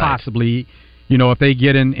 more, right. Possibly. You know, if they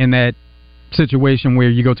get in that situation where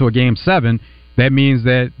you go to a Game 7, that means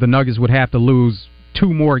that the Nuggets would have to lose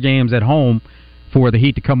 2 more games at home for the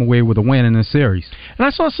Heat to come away with a win in this series. And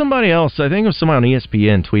I saw somebody else, I think it was somebody on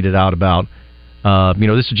ESPN, tweeted out about,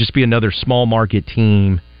 this would just be another small market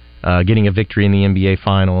team getting a victory in the NBA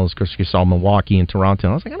Finals. Of course, you saw Milwaukee and Toronto.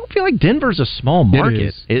 I was like, I don't feel like Denver's a small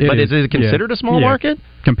market. But is it considered a small market?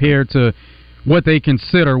 Compared to what they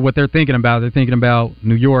consider, what they're thinking about. They're thinking about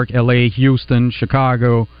New York, L.A., Houston,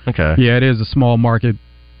 Chicago. Okay. Yeah, it is a small market,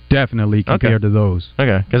 definitely, compared to those.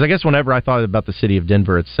 Okay. Because I guess whenever I thought about the city of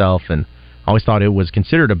Denver itself and I always thought it was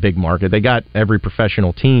considered a big market. They got every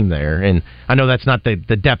professional team there, and I know that's not the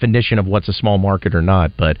definition of what's a small market or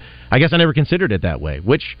not, but I guess I never considered it that way,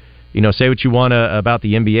 which, say what you want about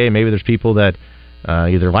the NBA. Maybe there's people that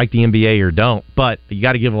either like the NBA or don't, but you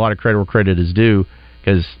got to give a lot of credit where credit is due,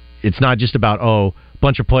 because it's not just about, a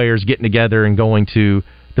bunch of players getting together and going to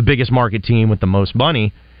the biggest market team with the most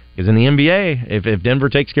money. Because in the NBA, if Denver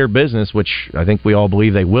takes care of business, which I think we all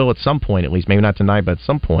believe they will at some point, at least maybe not tonight, but at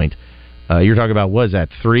some point, you're talking about, what is that,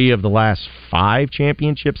 3 of the last 5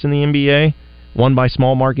 championships in the NBA won by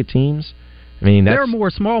small market teams? I mean, there are more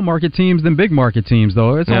small market teams than big market teams,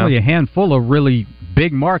 though. It's only a handful of really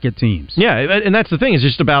big market teams. Yeah, and that's the thing. It's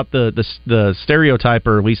just about the stereotype,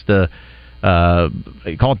 or at least the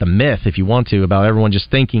call it the myth, if you want to, about everyone just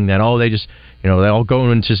thinking that they just they all go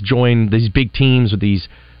and just join these big teams with these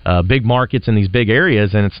big markets in these big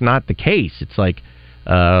areas, and it's not the case. It's like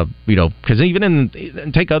because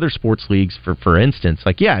even take other sports leagues for instance,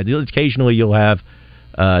 occasionally you'll have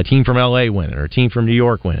a team from LA win it, or a team from New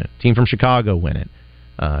York win it, a team from Chicago win it,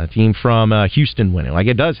 a team from Houston win it.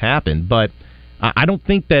 It does happen, but I don't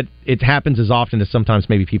think that it happens as often as sometimes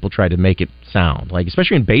maybe people try to make it sound.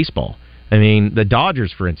 Especially in baseball. I mean, the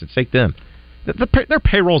Dodgers, for instance, take them. Their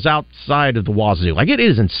payroll's outside of the wazoo. It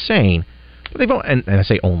is insane. But they've and I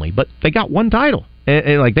say only, but they got one title.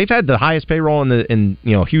 And they've had the highest payroll in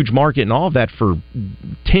huge market and all of that for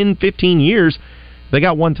 10, 15 years. They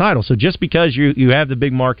got one title. So just because you have the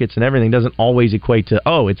big markets and everything doesn't always equate to,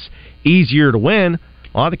 it's easier to win.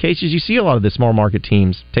 A lot of the cases you see a lot of the small market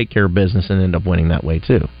teams take care of business and end up winning that way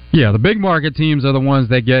too. Yeah, the big market teams are the ones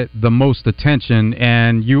that get the most attention,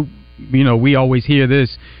 and we always hear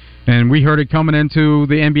this, and we heard it coming into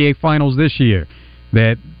the NBA Finals this year,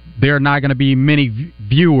 that there are not going to be as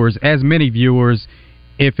many viewers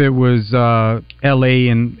if it was L.A.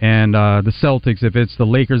 and the Celtics, if it's the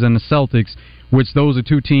Lakers and the Celtics, which those are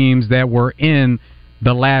 2 teams that were in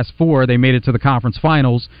the last 4. They made it to the conference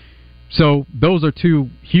finals. So those are 2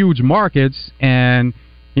 huge markets, and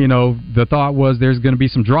the thought was there's going to be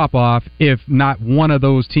some drop-off if not one of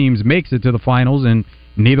those teams makes it to the finals, and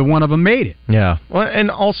neither one of them made it. Yeah. Well,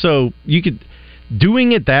 and also, you could...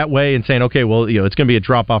 doing it that way and saying, okay, well, it's going to be a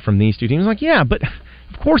drop-off from these 2 teams. Yeah, but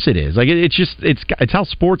of course it is. It's how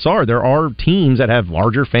sports are. There are teams that have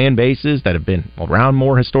larger fan bases, that have been around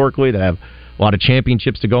more historically, that have a lot of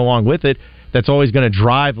championships to go along with it. That's always going to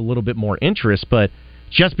drive a little bit more interest, but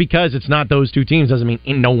just because it's not those 2 teams doesn't mean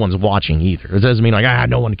no one's watching either. It doesn't mean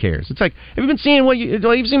no one cares. It's have you been seeing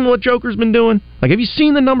you've seen what Joker's been doing? Have you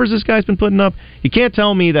seen the numbers this guy's been putting up? You can't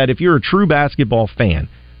tell me that if you're a true basketball fan,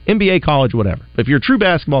 NBA, college, whatever, but if you're a true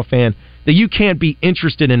basketball fan, that you can't be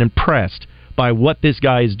interested and impressed by what this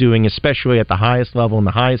guy is doing, especially at the highest level and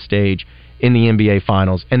the highest stage in the NBA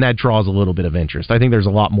Finals, and that draws a little bit of interest. I think there's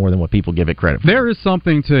a lot more than what people give it credit for. There is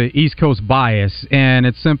something to East Coast bias, and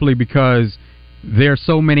it's simply because they're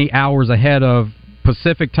so many hours ahead of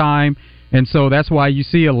Pacific time, and so that's why you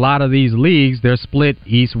see a lot of these leagues, they're split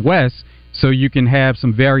east-west, so you can have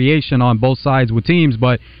some variation on both sides with teams.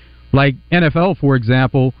 But like NFL, for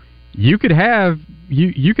example, you could have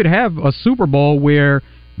a Super Bowl where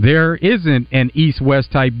there isn't an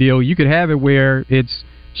east-west type deal. You could have it where it's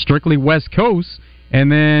strictly West Coast,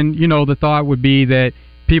 and then the thought would be that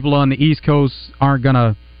people on the East Coast aren't going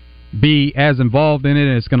to be as involved in it,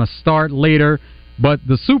 and it's going to start later. But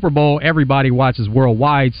the Super Bowl, everybody watches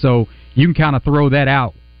worldwide, so you can kind of throw that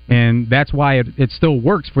out, and that's why it still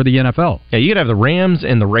works for the NFL. Yeah, you could have the Rams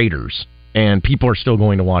and the Raiders, and people are still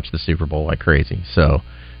going to watch the Super Bowl like crazy. So,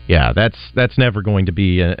 yeah, that's never going to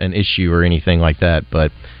be an issue or anything like that.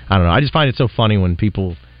 But I don't know. I just find it so funny when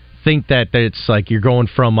people think that it's you're going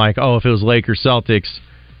from if it was Lakers, Celtics,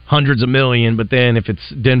 hundreds of million, but then if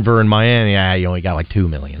it's Denver and Miami, you only got 2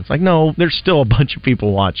 million. It's no, there's still a bunch of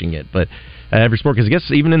people watching it. But every sport, because I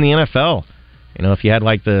guess even in the NFL, if you had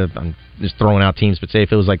I'm just throwing out teams, but say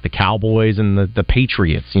if it was the Cowboys and the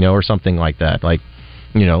Patriots, or something like that,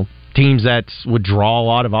 teams that would draw a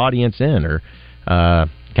lot of audience in, or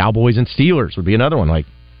Cowboys and Steelers would be another one.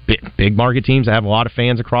 Big market teams that have a lot of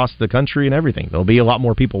fans across the country and everything. There'll be a lot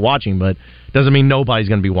more people watching, but doesn't mean nobody's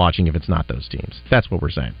going to be watching if it's not those teams. That's what we're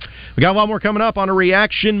saying. We got a lot more coming up on a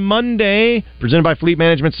Reaction Monday, presented by Fleet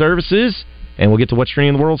Management Services, and we'll get to what's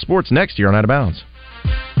trending in the world of sports next year on Out of Bounds.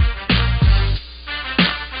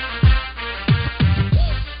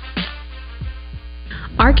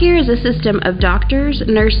 ARCare is a system of doctors,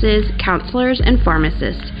 nurses, counselors, and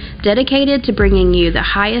pharmacists dedicated to bringing you the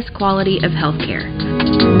highest quality of healthcare.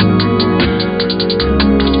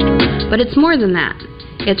 But it's more than that.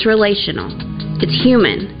 It's relational. It's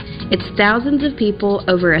human. It's thousands of people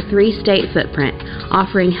over a 3-state footprint,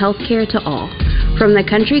 offering health care to all. From the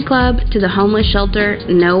country club to the homeless shelter,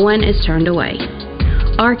 no one is turned away.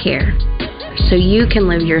 Our Care, so you can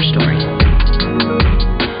live your story.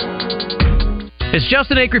 It's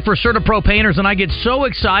Justin Acri for CertaPro Painters, and I get so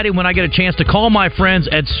excited when I get a chance to call my friends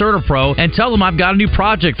at CertaPro and tell them I've got a new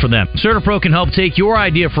project for them. CertaPro can help take your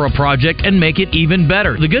idea for a project and make it even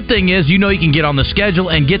better. The good thing is, you know you can get on the schedule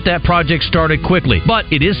and get that project started quickly.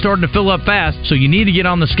 But it is starting to fill up fast, so you need to get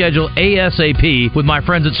on the schedule ASAP with my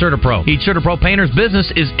friends at CertaPro. Each CertaPro Painters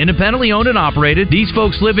business is independently owned and operated. These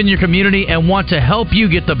folks live in your community and want to help you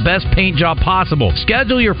get the best paint job possible.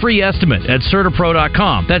 Schedule your free estimate at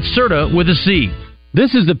CertaPro.com. That's Certa with a C.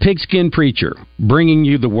 This is the Pigskin Preacher, bringing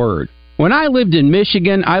you the word. When I lived in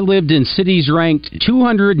Michigan, I lived in cities ranked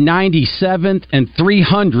 297th and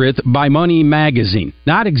 300th by Money Magazine.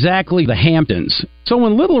 Not exactly the Hamptons. So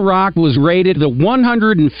when Little Rock was rated the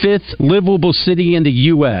 105th livable city in the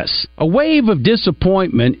U.S., a wave of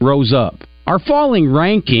disappointment rose up. Our falling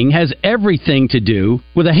ranking has everything to do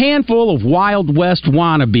with a handful of Wild West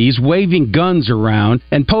wannabes waving guns around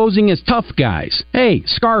and posing as tough guys. Hey,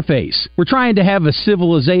 Scarface, we're trying to have a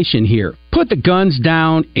civilization here. Put the guns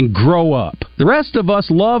down and grow up. The rest of us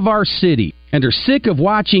love our city and are sick of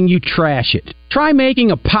watching you trash it. Try making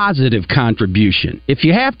a positive contribution. If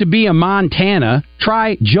you have to be a Montana,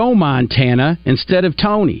 try Joe Montana instead of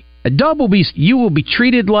Tony. At Doublebee's, you will be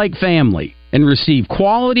treated like family and receive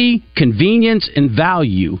quality, convenience, and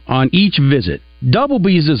value on each visit.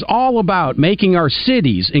 Doublebee's is all about making our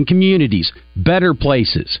cities and communities better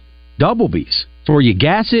places. Doublebee's. So where you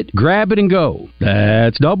gas it, grab it, and go.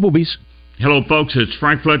 That's Doublebee's. Hello, folks. It's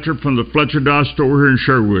Frank Fletcher from the Fletcher Dodge store here in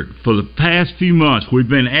Sherwood. For the past few months, we've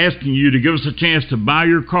been asking you to give us a chance to buy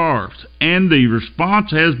your cars, and the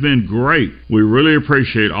response has been great. We really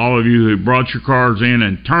appreciate all of you who brought your cars in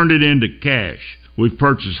and turned it into cash. We've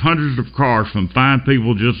purchased hundreds of cars from fine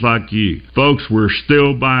people just like you. Folks, we're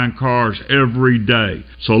still buying cars every day.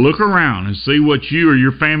 So look around and see what you or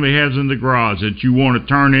your family has in the garage that you want to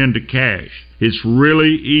turn into cash. It's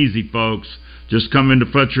really easy, folks. Just come into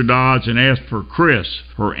Fletcher Dodge and ask for Chris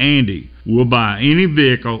or Andy. We'll buy any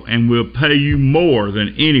vehicle and we'll pay you more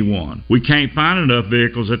than anyone. We can't find enough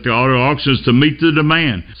vehicles at the auto auctions to meet the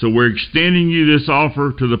demand, so we're extending you this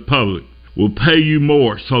offer to the public. We'll pay you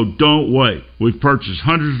more, so don't wait. We've purchased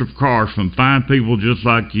hundreds of cars from fine people just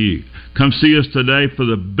like you. Come see us today for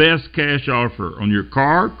the best cash offer on your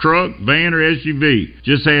car, truck, van, or SUV.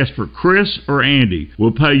 Just ask for Chris or Andy.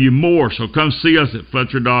 We'll pay you more, so come see us at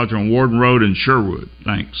Fletcher Dodge on Warden Road in Sherwood.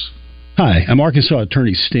 Thanks. Hi, I'm Arkansas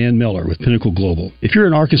attorney Stan Miller with Pinnacle Global. If you're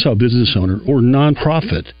an Arkansas business owner or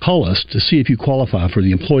nonprofit, call us to see if you qualify for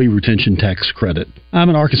the Employee Retention Tax Credit. I'm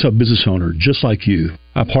an Arkansas business owner just like you.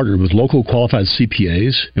 I partner with local qualified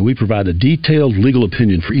CPAs, and we provide a detailed legal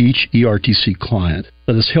opinion for each ERTC client.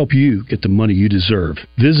 Let us help you get the money you deserve.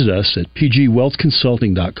 Visit us at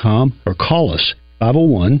pgwealthconsulting.com or call us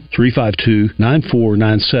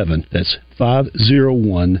 501-352-9497. That's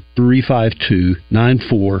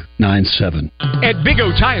 501-352-9497. At Big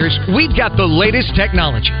O Tires, we've got the latest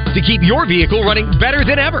technology to keep your vehicle running better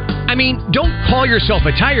than ever. I mean, don't call yourself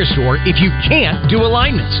a tire store if you can't do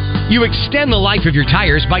alignments. You extend the life of your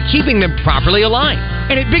tires by keeping them properly aligned.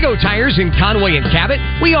 And at Big O Tires in Conway and Cabot,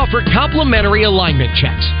 we offer complimentary alignment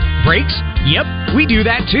checks. Brakes? Yep, we do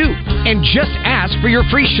that too. And just ask for your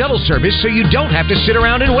free shuttle service so you don't have to sit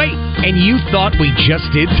around and wait. And you thought we just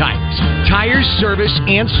did tires. Tires, service,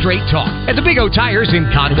 and straight talk at the Big O Tires in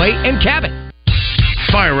Conway and Cabot.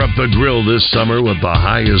 Fire up the grill this summer with the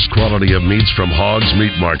highest quality of meats from Hogs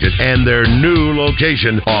Meat Market and their new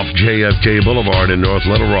location off JFK Boulevard in North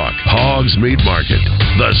Little Rock. Hogs Meat Market,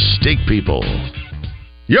 the steak people.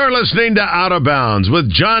 You're listening to Out of Bounds with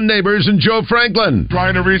John Neighbors and Joe Franklin.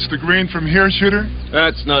 Trying to reach the green from here, shooter?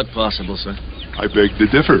 That's not possible, sir. I beg to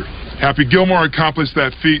differ. Happy Gilmore accomplished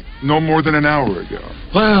that feat no more than an hour ago.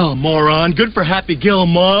 Well, moron, good for Happy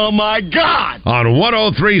Gilmore. Oh, my God! On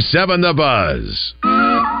 103.7 The Buzz.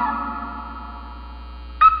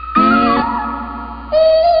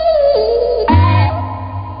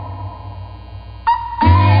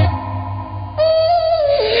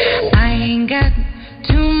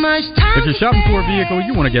 If you're shopping for a vehicle,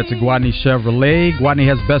 you want to get to Gwatney Chevrolet. Gwatney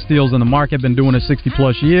has best deals in the market, been doing it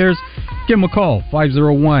 60-plus years. Give them a call,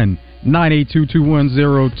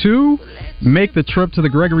 501-982-2102. Make the trip to the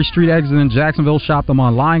Gregory Street exit in Jacksonville. Shop them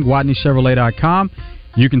online, GwatneyChevrolet.com.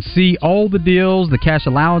 You can see all the deals, the cash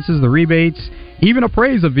allowances, the rebates, even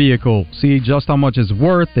appraise a vehicle. See just how much it's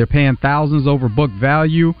worth. They're paying thousands over book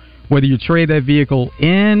value. Whether you trade that vehicle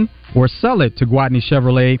in or sell it to Gwatney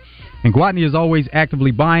Chevrolet, And Gwatney is always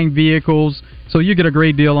actively buying vehicles, so you get a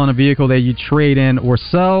great deal on a vehicle that you trade in or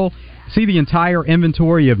sell. See the entire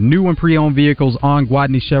inventory of new and pre-owned vehicles on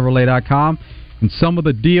GwatneyChevrolet.com. And some of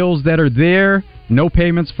the deals that are there, no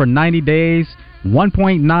payments for 90 days,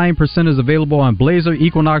 1.9% is available on Blazer,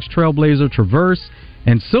 Equinox, Trailblazer, Traverse,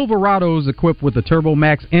 and Silverados equipped with the Turbo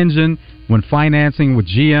Max engine when financing with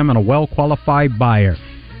GM and a well-qualified buyer.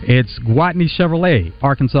 It's Gwatney Chevrolet,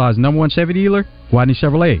 Arkansas's #1 Chevy dealer. Gwatney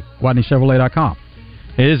Chevrolet, GwatneyChevrolet.com.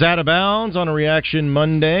 It is Out of Bounds on a Reaction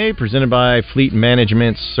Monday, presented by Fleet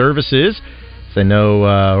Management Services. So I know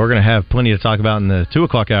we're going to have plenty to talk about in the 2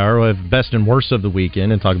 o'clock hour. We'll have best and worst of the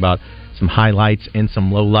weekend and talk about some highlights and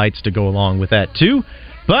some lowlights to go along with that, too.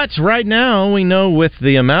 But right now, we know with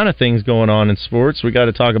the amount of things going on in sports, we got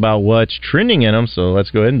to talk about what's trending in them. So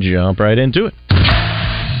let's go ahead and jump right into it.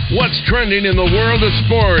 What's trending in the world of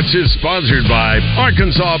sports is sponsored by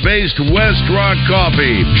Arkansas-based West Rock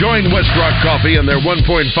Coffee. Join West Rock Coffee and their 1.5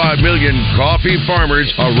 million coffee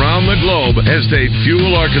farmers around the globe as they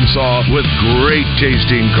fuel Arkansas with great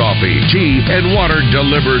tasting coffee, tea, and water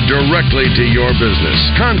delivered directly to your business.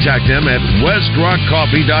 Contact them at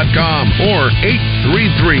westrockcoffee.com or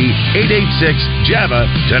 833-886-JAVA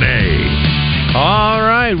today. All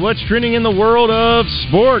right, what's trending in the world of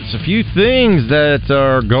sports? A few things that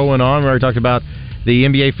are going on. We already talked about the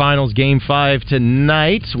NBA Finals Game 5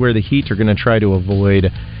 tonight, where the Heat are going to try to avoid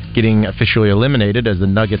getting officially eliminated as the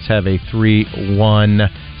Nuggets have a 3-1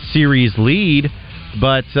 series lead.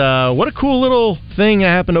 But what a cool little thing that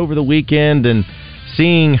happened over the weekend, and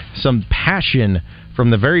seeing some passion from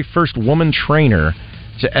the very first woman trainer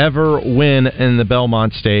to ever win in the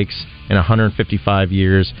Belmont Stakes in 155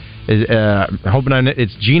 years. Hoping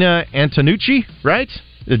it's Gina Antonucci, right?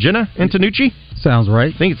 Gina Antonucci? Sounds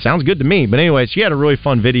right. I think it sounds good to me. But anyway, she had a really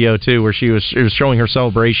fun video, too, where she was showing her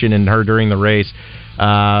celebration and her during the race.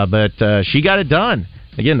 But she got it done.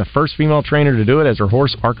 Again, the first female trainer to do it as her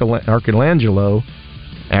horse, Arcangelo.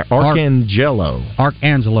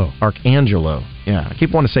 Yeah, I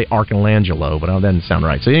keep wanting to say Arcangelo, but that doesn't sound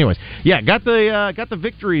right. So anyways, yeah, got the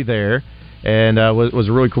victory there. And was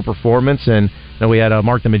a really cool performance. And then we had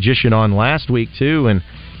Mark the Magician on last week, too, and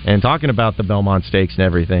talking about the Belmont Stakes and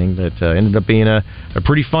everything. That ended up being a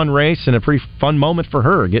pretty fun race and a pretty fun moment for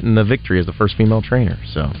her, getting the victory as the first female trainer.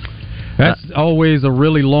 So that's always a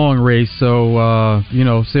really long race. So,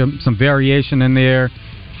 some variation in there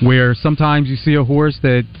where sometimes you see a horse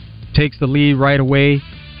that takes the lead right away,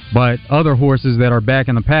 but other horses that are back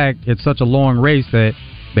in the pack, it's such a long race that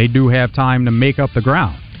they do have time to make up the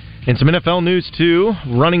ground. In some NFL news, too,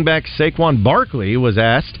 running back Saquon Barkley was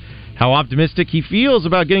asked how optimistic he feels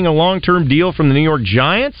about getting a long-term deal from the New York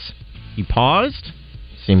Giants. He paused,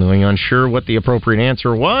 seemingly unsure what the appropriate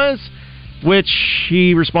answer was, which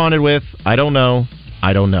he responded with, I don't know.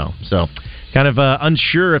 So, kind of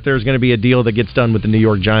unsure if there's going to be a deal that gets done with the New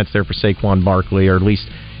York Giants there for Saquon Barkley, or at least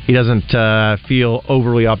he doesn't feel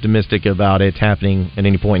overly optimistic about it happening at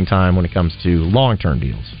any point in time when it comes to long-term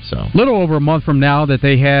deals. So, little over a month from now that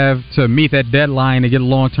they have to meet that deadline to get a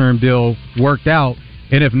long-term deal worked out,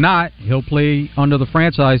 and if not, he'll play under the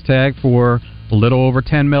franchise tag for a little over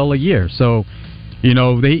 $10 million a year. So,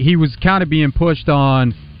 he was kind of being pushed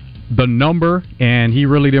on the number, and he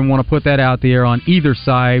really didn't want to put that out there on either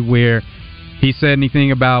side where he said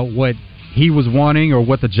anything about what he was wanting or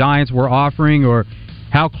what the Giants were offering or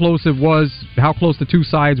how close the two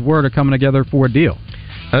sides were to coming together for a deal.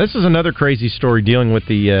 Now, this is another crazy story dealing with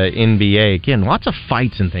the NBA. Again, lots of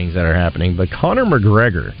fights and things that are happening, but Conor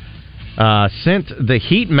McGregor sent the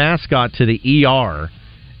Heat mascot to the ER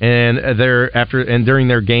during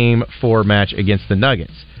their Game 4 match against the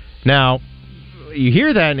Nuggets. Now, you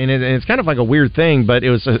hear that, and it's kind of like a weird thing, but it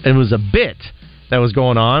was a bit that was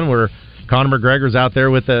going on where Conor McGregor's out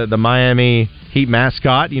there with the Miami Heat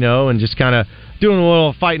mascot, and just kind of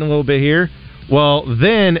fighting a little bit here. Well,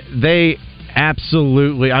 then he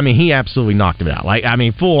absolutely knocked him out.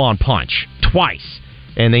 Full on punch twice.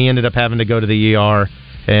 And they ended up having to go to the ER.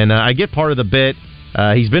 And I get part of the bit.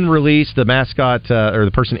 He's been released. The mascot, or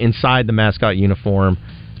the person inside the mascot uniform,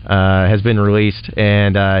 has been released.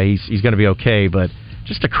 And he's going to be okay. But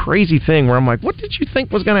just a crazy thing where I'm like, what did you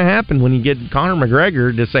think was going to happen when you get Conor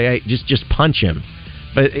McGregor to say, hey, just punch him?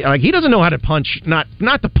 But he doesn't know how to punch, not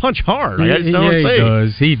to punch hard. I just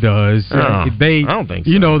don't He does. I don't think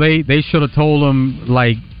so. They should have told him,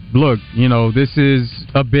 look, this is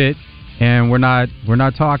a bit, and we're not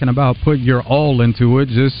talking about put your all into it.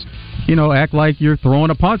 Just act like you're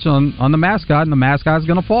throwing a punch on the mascot, and the mascot's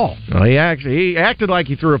going to fall. Well, he acted like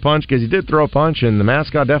he threw a punch because he did throw a punch, and the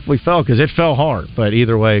mascot definitely fell because it fell hard. But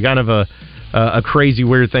either way, kind of a a crazy,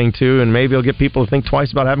 weird thing, too, and maybe it'll get people to think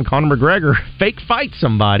twice about having Conor McGregor fake fight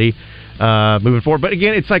somebody moving forward. But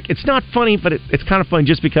again, it's not funny, but it's kind of funny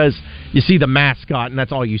just because you see the mascot, and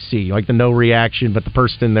that's all you see, like the no reaction, but the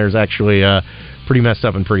person there's actually pretty messed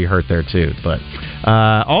up and pretty hurt there, too. But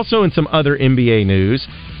also in some other NBA news,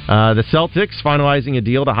 the Celtics finalizing a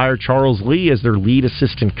deal to hire Charles Lee as their lead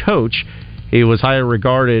assistant coach. He was highly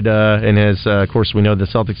regarded, and as, of course, we know the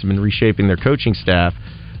Celtics have been reshaping their coaching staff.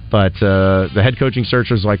 But the head coaching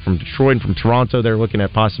searchers, like from Detroit and from Toronto, they're looking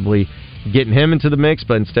at possibly getting him into the mix.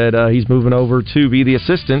 But instead, he's moving over to be the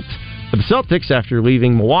assistant for the Celtics after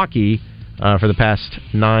leaving Milwaukee for the past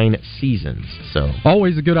 9 seasons. So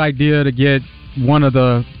always a good idea to get one of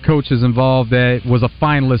the coaches involved that was a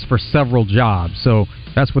finalist for several jobs. So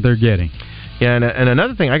that's what they're getting. Yeah, and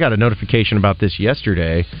another thing, I got a notification about this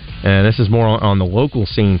yesterday, and this is more on the local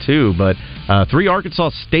scene too, but 3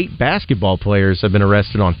 Arkansas State basketball players have been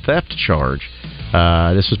arrested on theft charge.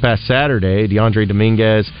 This was past Saturday. DeAndre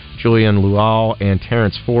Dominguez, Julian Luau, and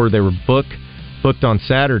Terrence Ford, they were booked on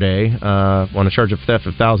Saturday on a charge of theft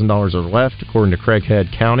of $1,000 or less, according to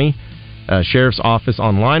Craighead County Sheriff's Office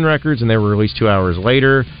online records, and they were released 2 hours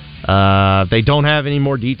later. They don't have any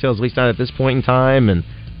more details, at least not at this point in time, and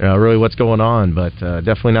really what's going on, but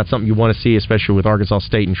definitely not something you want to see, especially with Arkansas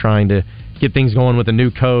State and trying to get things going with a new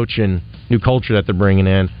coach and new culture that they're bringing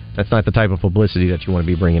in. That's not the type of publicity that you want to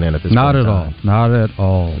be bringing in at this point in time. Not at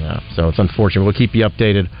all. Yeah, so it's unfortunate. We'll keep you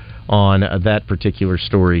updated on that particular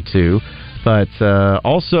story, too. But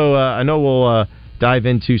also, I know we'll dive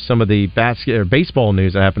into some of the baseball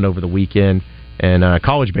news that happened over the weekend, and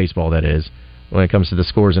college baseball, that is, when it comes to the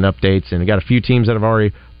scores and updates. And we got a few teams that have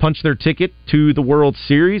already punched their ticket to the World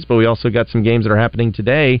Series, but we also got some games that are happening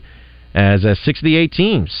today as 6 of the 8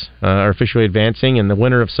 teams are officially advancing, and the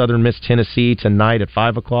winner of Southern Miss Tennessee tonight at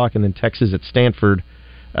 5 o'clock, and then Texas at Stanford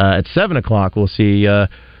at 7 o'clock. We'll see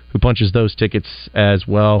who punches those tickets as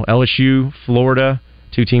well. LSU, Florida,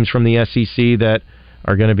 2 teams from the SEC that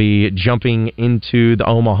are going to be jumping into the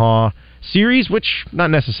Omaha series, which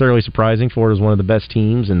not necessarily surprising. Florida's one of the best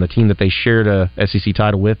teams, and the team that they shared a SEC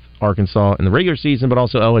title with, Arkansas, in the regular season, but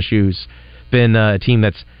also LSU's been a team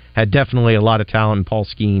that's had definitely a lot of talent, and Paul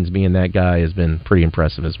Skeens being that guy has been pretty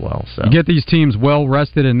impressive as well. So you get these teams well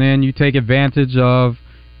rested, and then you take advantage of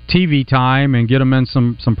TV time and get them in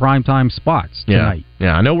some primetime spots tonight.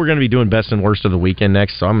 Yeah, I know we're going to be doing best and worst of the weekend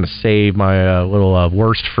next, so I'm going to save my little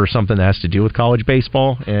worst for something that has to do with college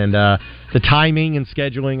baseball and the timing and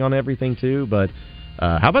scheduling on everything too. But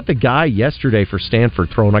how about the guy yesterday for Stanford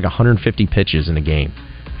throwing like 150 pitches in a game?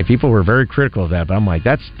 And people were very critical of that, but I'm like,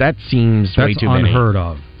 that seems way too many. That's unheard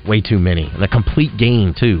of. Way too many. And a complete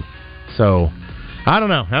game too. So I don't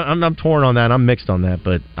know. I'm torn on that. I'm mixed on that,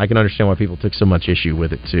 but I can understand why people took so much issue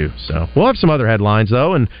with it, too. So we'll have some other headlines,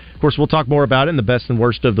 though, and, of course, we'll talk more about it in the best and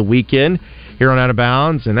worst of the weekend here on Out of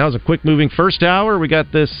Bounds. And that was a quick-moving first hour. We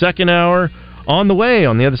got the second hour on the way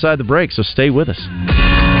on the other side of the break, so stay with us.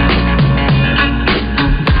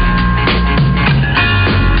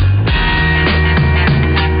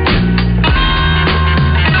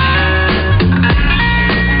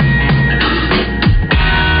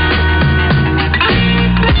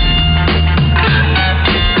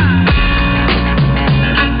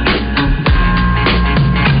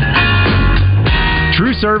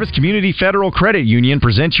 Service Community Federal Credit Union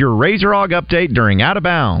presents your Razor Hog update during Out of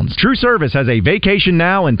Bounds. True Service has a vacation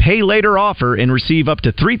now and pay later offer and receive up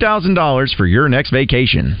to $3,000 for your next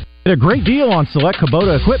vacation. Get a great deal on select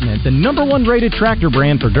Kubota equipment, the #1 rated tractor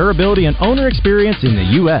brand for durability and owner experience in the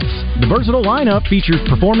U.S. The versatile lineup features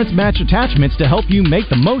performance match attachments to help you make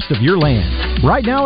the most of your land. Right now,